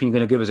I'm hoping you're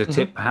going to give us a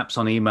tip, perhaps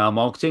on email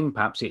marketing,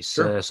 perhaps it's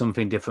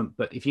something different,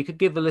 but if you could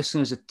give the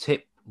listeners a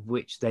tip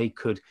which they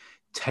could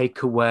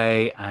take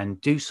away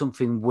and do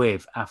something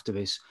with after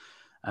this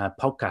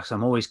podcast.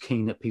 I'm always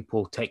keen that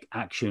people take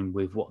action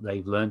with what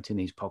they've learned in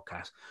these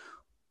podcasts.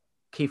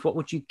 Keith, what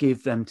would you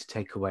give them to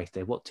take away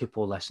today? What tip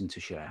or lesson to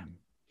share?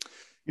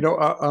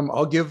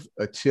 I'll give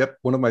a tip,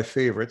 one of my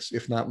favorites,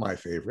 if not my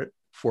favorite,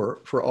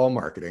 for all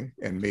marketing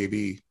and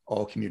maybe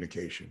all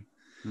communication.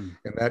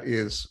 And that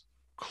is,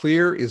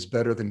 clear is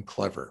better than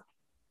clever.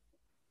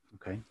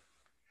 Okay.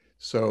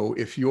 So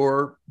if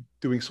you're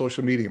doing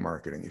social media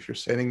marketing, if you're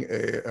sending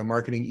a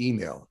marketing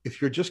email,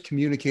 if you're just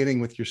communicating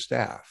with your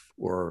staff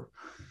or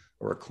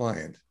a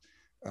client,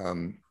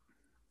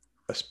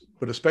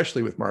 but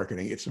especially with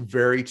marketing, it's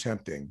very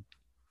tempting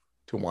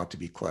to want to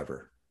be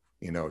clever,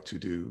 to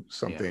do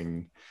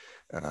something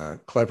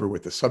clever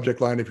with the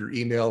subject line of your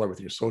email or with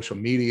your social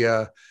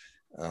media.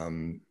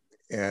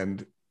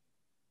 And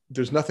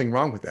there's nothing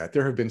wrong with that.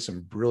 There have been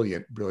some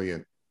brilliant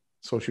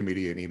social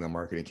media and email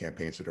marketing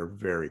campaigns that are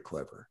very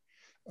clever.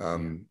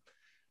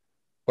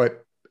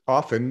 But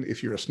often,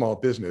 if you're a small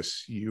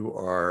business, you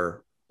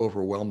are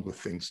overwhelmed with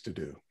things to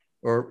do,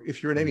 or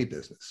if you're in any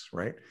business,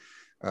 right?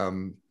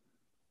 And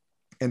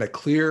a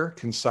clear,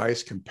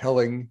 concise,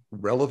 compelling,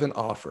 relevant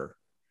offer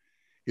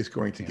is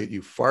going to get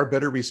you far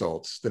better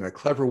results than a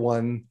clever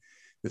one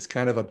that's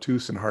kind of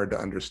obtuse and hard to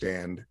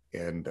understand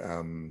and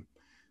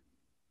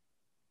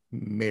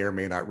may or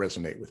may not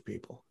resonate with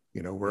people.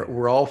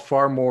 We're all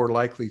far more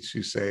likely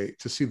to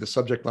see the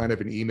subject line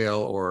of an email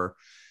or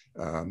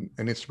an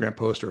Instagram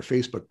post or a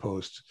Facebook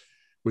post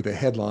with a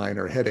headline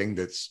or heading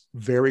that's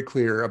very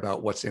clear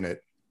about what's in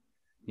it,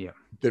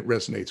 that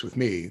resonates with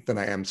me, than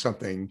I am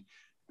something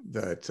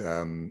that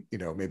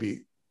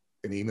maybe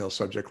an email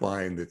subject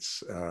line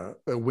that's a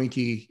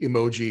winky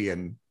emoji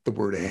and the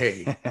word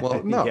 "hey."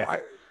 Well, no,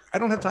 I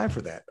don't have time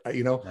for that. I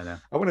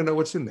want to know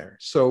what's in there.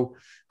 So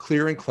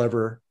clear and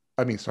clear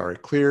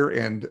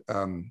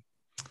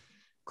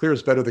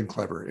is better than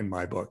clever in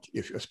my book,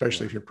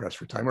 especially if you're pressed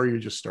for time or you're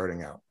just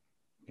starting out.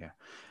 Yeah.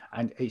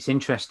 And it's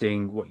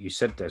interesting what you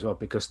said there as well,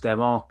 because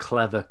there are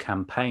clever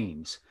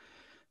campaigns,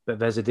 but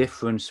there's a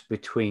difference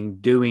between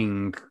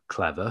doing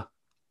clever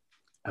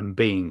and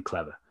being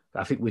clever.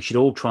 I think we should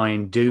all try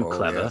and do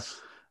clever,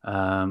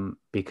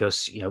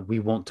 because we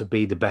want to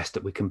be the best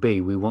that we can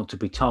be. We want to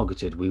be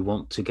targeted. We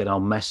want to get our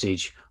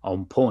message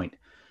on point.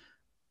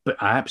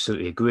 But I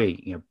absolutely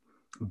agree.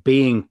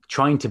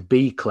 Trying to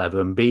be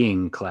clever and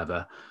being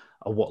clever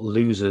are what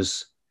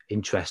loses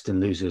interest and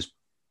loses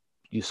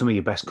some of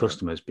your best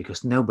customers,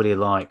 because nobody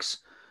likes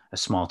a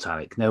smart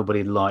aleck.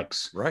 Nobody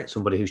likes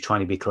somebody who's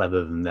trying to be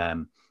clever than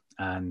them.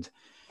 And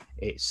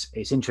it's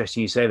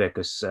interesting you say that,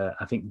 because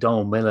I think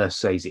Donald Miller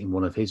says it in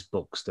one of his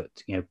books that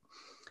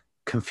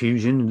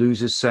confusion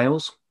loses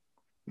sales.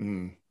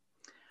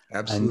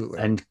 Absolutely.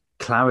 And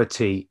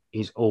clarity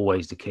is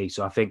always the key.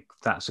 So I think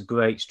that's a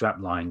great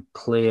strapline.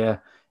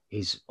 Clear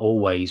is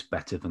always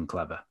better than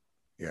clever.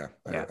 Yeah,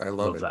 I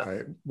love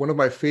it. One of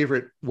my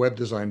favorite web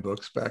design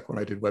books back when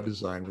I did web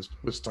design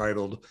was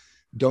titled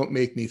 "Don't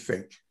Make Me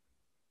Think."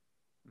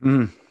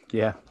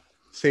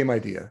 Same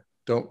idea.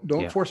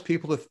 Don't force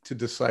people to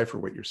decipher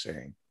what you're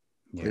saying.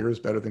 Clear is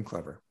better than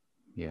clever.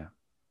 Yeah.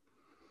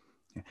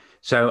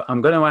 So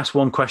I'm going to ask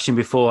one question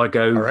before I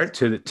go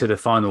to the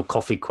final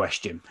coffee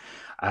question.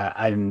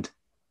 And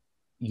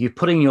you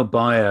put in your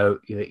bio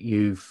that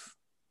you've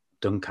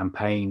done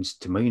campaigns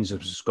to millions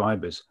of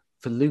subscribers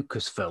for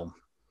Lucasfilm.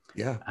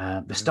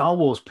 The Star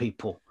Wars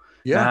people.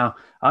 Now,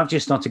 I've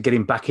just started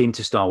getting back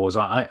into Star Wars.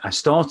 I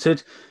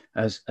started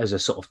as a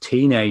sort of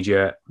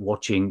teenager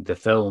watching the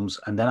films,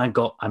 and then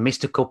I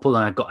missed a couple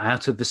and I got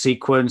out of the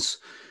sequence.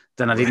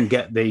 Then I didn't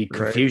get the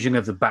confusion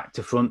of the back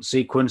to front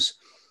sequence.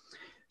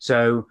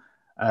 So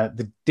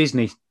the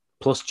Disney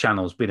Plus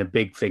channel's been a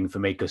big thing for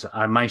me because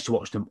I managed to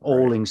watch them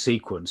all in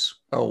sequence.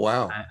 Oh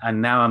wow!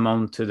 And now I'm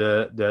on to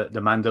the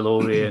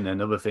Mandalorian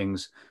and other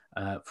things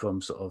from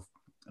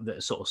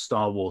the sort of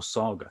Star Wars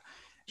saga.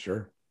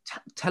 Sure.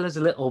 Tell us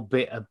a little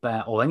bit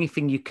about, or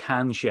anything you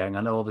can share. And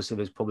I know obviously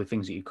there's probably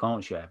things that you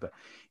can't share, but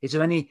is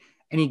there any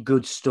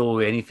good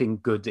story, anything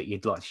good that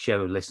you'd like to share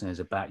with listeners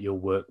about your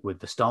work with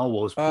the Star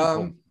Wars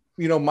people?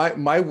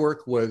 My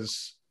work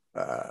was,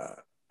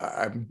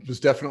 I was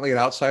definitely an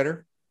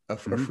outsider, a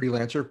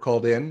freelancer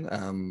called in.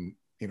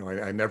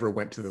 I never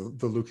went to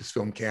the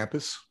Lucasfilm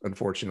campus,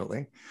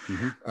 unfortunately.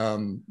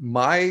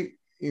 My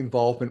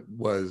involvement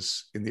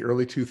was in the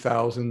early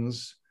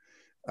 2000s,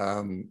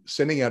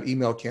 sending out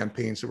email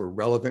campaigns that were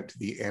relevant to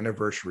the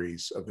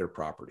anniversaries of their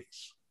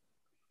properties.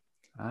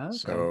 Okay.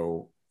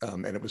 So,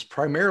 and it was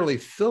primarily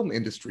film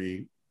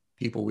industry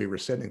people we were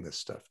sending this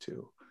stuff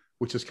to,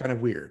 which is kind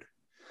of weird,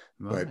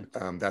 right.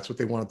 But that's what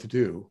they wanted to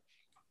do.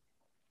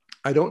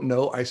 I don't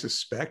know. I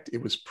suspect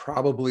it was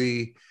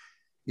probably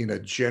in a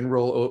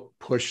general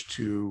push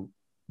to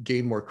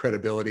gain more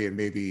credibility and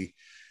maybe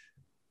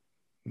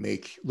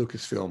make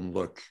Lucasfilm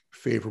look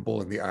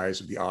favorable in the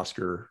eyes of the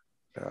Oscar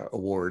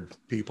award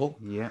people.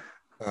 Yeah.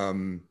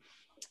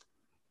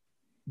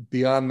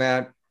 Beyond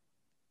that,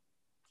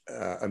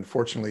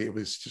 unfortunately, it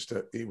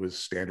was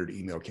standard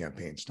email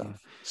campaign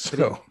stuff.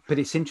 So, but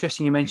it's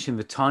interesting you mentioned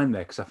the time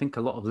there, because I think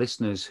a lot of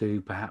listeners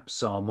who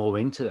perhaps are more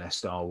into their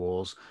Star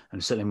Wars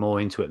and certainly more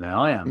into it than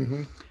I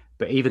am,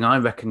 but even I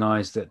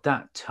recognize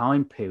that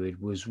time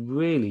period was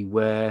really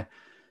where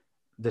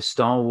the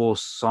Star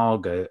Wars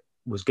saga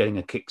was getting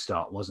a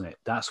kickstart, wasn't it?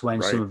 That's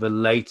when some of the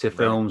later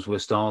films were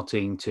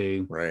starting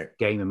to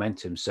gain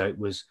momentum. So it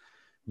was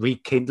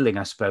rekindling,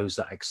 I suppose,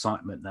 that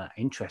excitement, that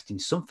interest in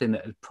something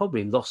that had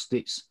probably lost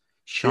its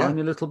shine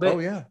a little bit. Oh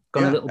yeah,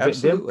 gone a little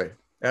bit dim.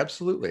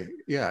 Absolutely,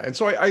 yeah. And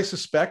so I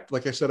suspect,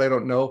 like I said, I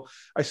don't know.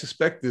 I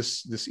suspect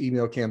this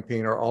email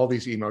campaign, or all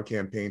these email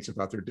campaigns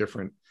about their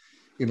different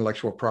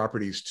intellectual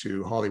properties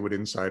to Hollywood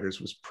insiders,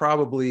 was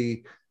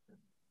probably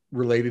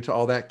related to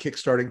all that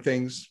kickstarting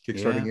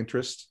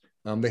interest.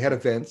 They had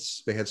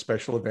events, they had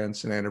special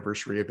events and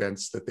anniversary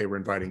events that they were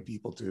inviting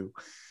people to.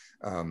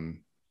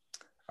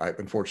 I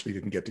unfortunately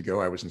didn't get to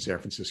go. I was in San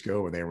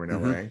Francisco and they were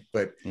in LA,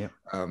 but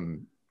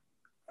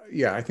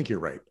I think you're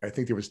right. I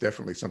think there was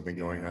definitely something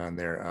going on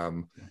there.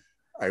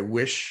 I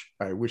wish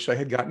I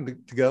had gotten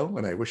to go,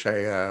 and I wish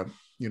I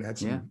had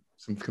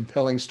some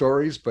compelling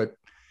stories, but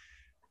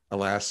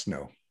alas,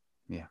 no.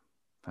 Yeah,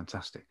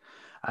 fantastic.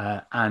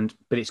 But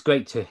it's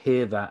great to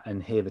hear that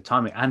and hear the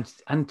timing,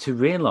 and to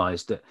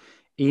realize that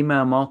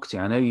email marketing,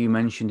 I know you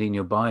mentioned in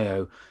your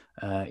bio,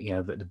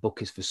 that the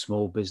book is for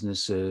small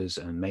businesses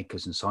and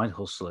makers and side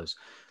hustlers,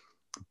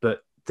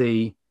 but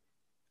I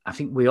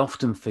think we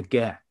often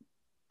forget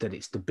that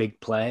it's the big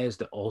players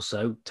that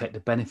also take the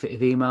benefit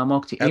of email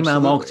marketing. Absolutely.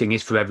 Email marketing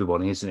is for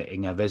everyone, isn't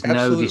it? There's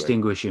no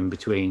distinguishing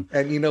between.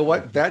 And you know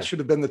what? That should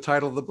have been the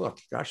title of the book.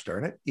 Gosh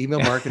darn it! Email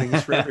marketing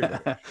is for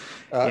everybody.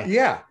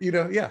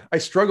 I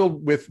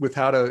struggled with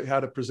how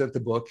to present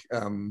the book.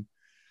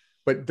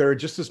 But there are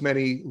just as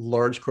many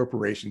large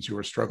corporations who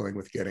are struggling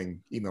with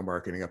getting email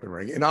marketing up and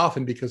running, and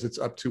often because it's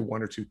up to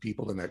one or two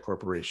people in that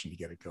corporation to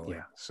get it going.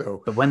 Yeah.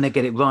 So, but when they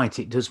get it right,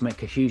 it does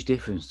make a huge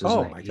difference,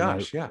 doesn't it? Oh my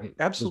gosh, it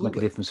absolutely does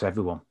make a difference for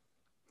everyone.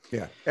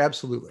 Yeah,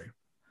 absolutely.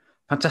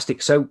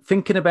 Fantastic. So,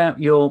 thinking about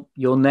your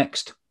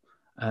next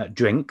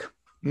drink,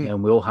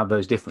 and we all have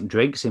those different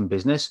drinks in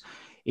business.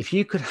 If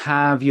you could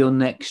have your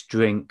next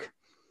drink.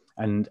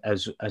 And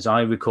as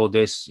I record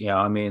this,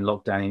 I'm in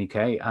lockdown in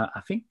UK.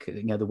 I think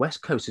the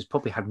West Coast has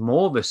probably had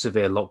more of a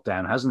severe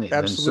lockdown, hasn't it,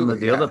 than some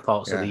of the other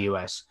parts of the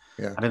US?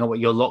 Yeah. I don't know what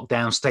your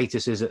lockdown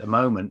status is at the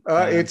moment.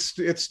 It's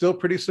still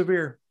pretty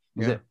severe.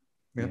 Is it?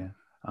 Yeah.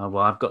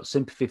 Well, I've got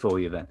sympathy for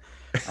you then,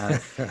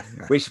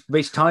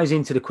 which ties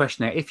into the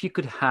question now. If you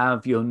could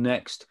have your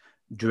next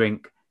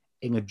drink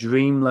in a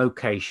dream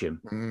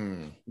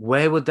location,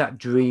 where would that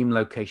dream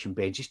location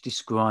be? Just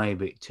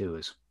describe it to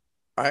us.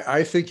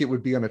 I think it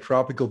would be on a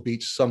tropical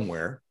beach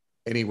somewhere.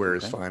 Anywhere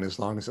is fine, as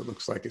long as it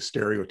looks like a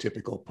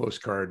stereotypical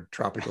postcard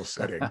tropical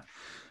setting,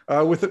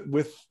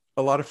 with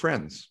a lot of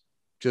friends,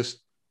 just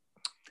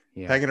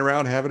hanging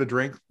around, having a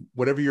drink,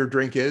 whatever your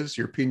drink is,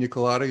 your pina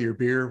colada, your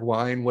beer,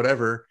 wine,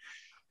 whatever,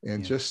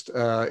 and just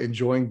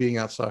enjoying being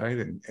outside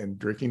and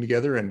drinking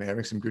together and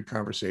having some good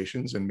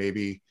conversations and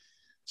maybe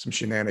some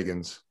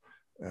shenanigans,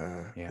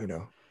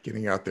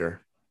 getting out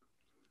there.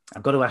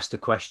 I've got to ask the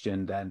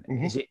question then,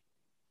 is it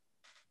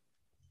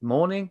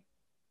morning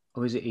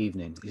or is it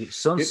evening? Is it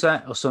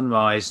sunset or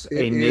sunrise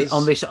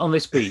on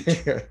this beach?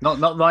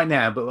 not right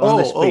now, but on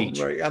this beach.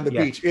 Right, on the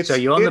beach. So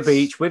you're on the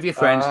beach with your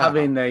friends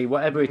having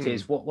whatever it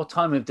is. What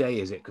time of day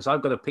is it? Because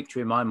I've got a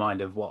picture in my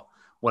mind of what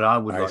I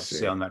would like to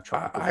see on that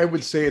tropical beach. I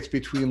would say it's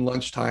between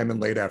lunchtime and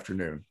late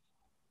afternoon.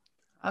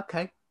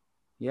 Okay.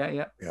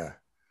 Yeah.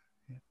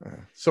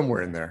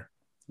 Somewhere in there.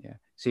 Yeah.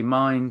 See,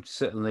 mine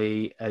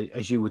certainly,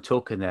 as you were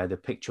talking there, the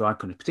picture I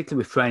could,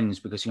 particularly with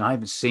friends, because I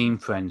haven't seen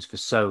friends for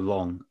so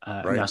long.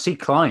 I see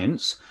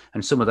clients,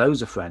 and some of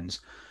those are friends.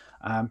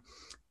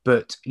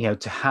 But,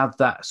 to have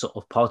that sort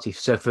of party.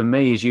 So for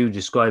me, as you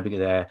describing it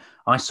there,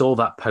 I saw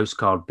that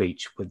postcard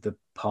beach with the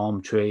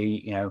palm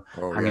tree,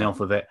 hanging off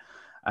of it,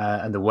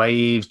 and the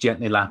waves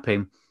gently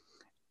lapping.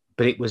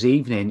 But it was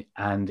evening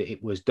and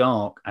it was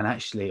dark. And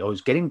actually, it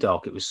was getting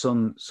dark. It was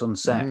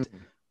sunset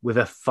with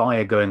a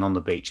fire going on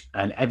the beach.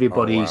 And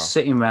everybody's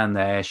sitting around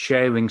there,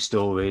 sharing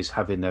stories,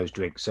 having those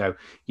drinks. So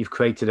you've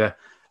created a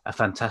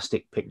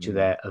fantastic picture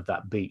there of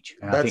that beach.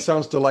 And that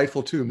sounds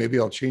delightful too. Maybe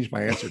I'll change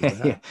my answer to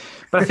that. Yeah.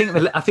 But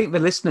I think the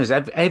listeners,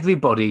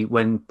 everybody,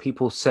 when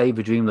people say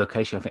the dream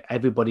location, I think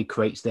everybody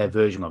creates their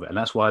version of it, and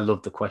that's why I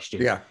love the question.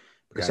 Yeah,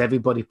 because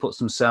everybody puts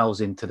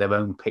themselves into their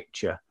own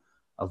picture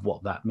of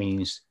what that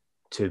means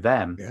to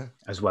them,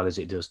 as well as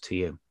it does to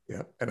you.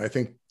 Yeah, and I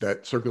think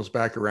that circles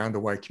back around to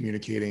why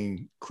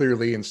communicating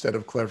clearly instead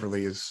of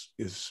cleverly is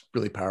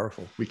really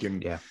powerful. We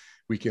can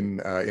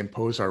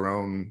impose our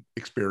own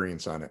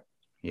experience on it.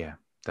 Yeah,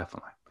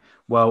 definitely.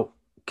 Well,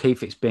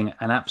 Keith, it's been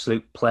an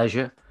absolute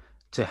pleasure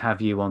to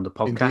have you on the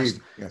podcast.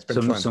 Yeah, it's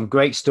been fun. Some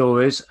great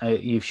stories.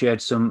 You've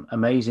shared some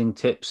amazing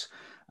tips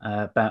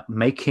about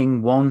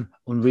making one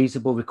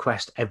unreasonable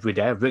request every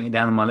day. I've written it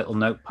down on my little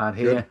notepad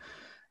here. Good.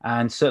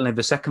 And certainly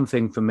the second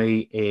thing for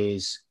me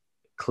is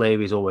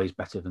clear is always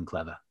better than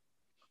clever.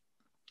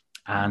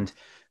 And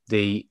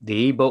the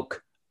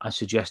ebook, I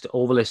suggest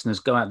all the listeners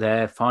go out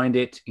there, find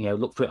it,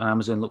 look for it on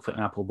Amazon, look for it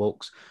on Apple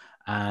Books.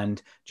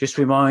 And just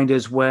remind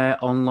us where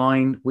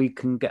online we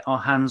can get our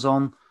hands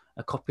on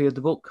a copy of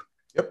the book.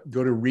 Yep.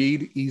 Go to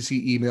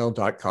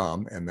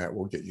readeasyemail.com and that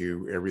will get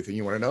you everything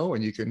you want to know.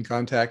 And you can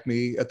contact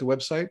me at the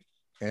website.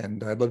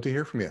 And I'd love to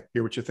hear from you,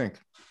 hear what you think.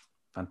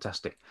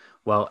 Fantastic.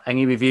 Well,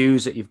 any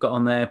reviews that you've got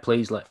on there,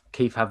 please let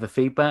Keith have the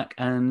feedback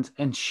and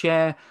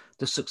share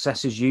the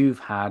successes you've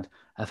had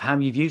of how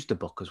you've used the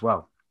book as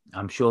well.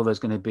 I'm sure there's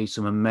going to be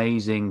some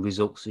amazing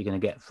results you're going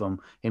to get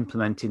from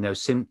implementing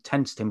those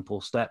 10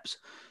 simple steps.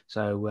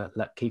 So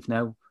let Keith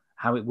know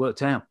how it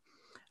worked out.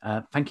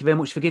 Thank you very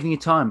much for giving your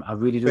time. I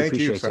really do appreciate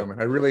it. Thank you, Simon.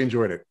 I really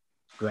enjoyed it.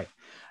 Great.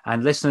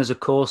 And listeners, of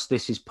course,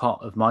 this is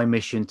part of my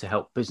mission to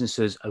help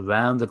businesses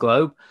around the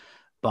globe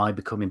by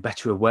becoming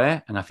better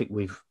aware. And I think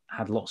we've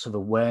had lots of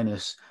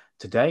awareness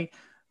today,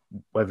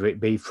 whether it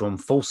be from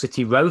Full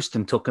City Roast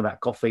and talking about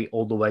coffee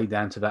all the way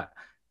down to that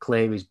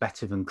clear is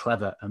better than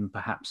clever. And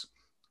perhaps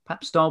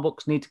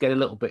Starbucks need to get a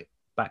little bit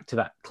back to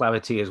that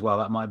clarity as well.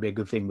 That might be a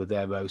good thing with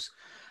their roast.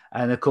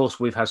 And of course,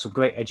 we've had some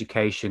great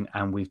education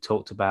and we've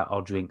talked about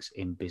our drinks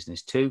in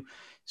business too.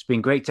 It's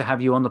been great to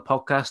have you on the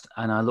podcast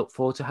and I look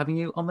forward to having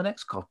you on the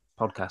next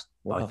podcast.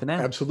 Bye for now.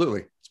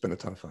 Absolutely. It's been a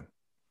ton of fun.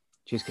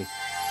 Cheers, Keith.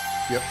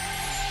 Yep.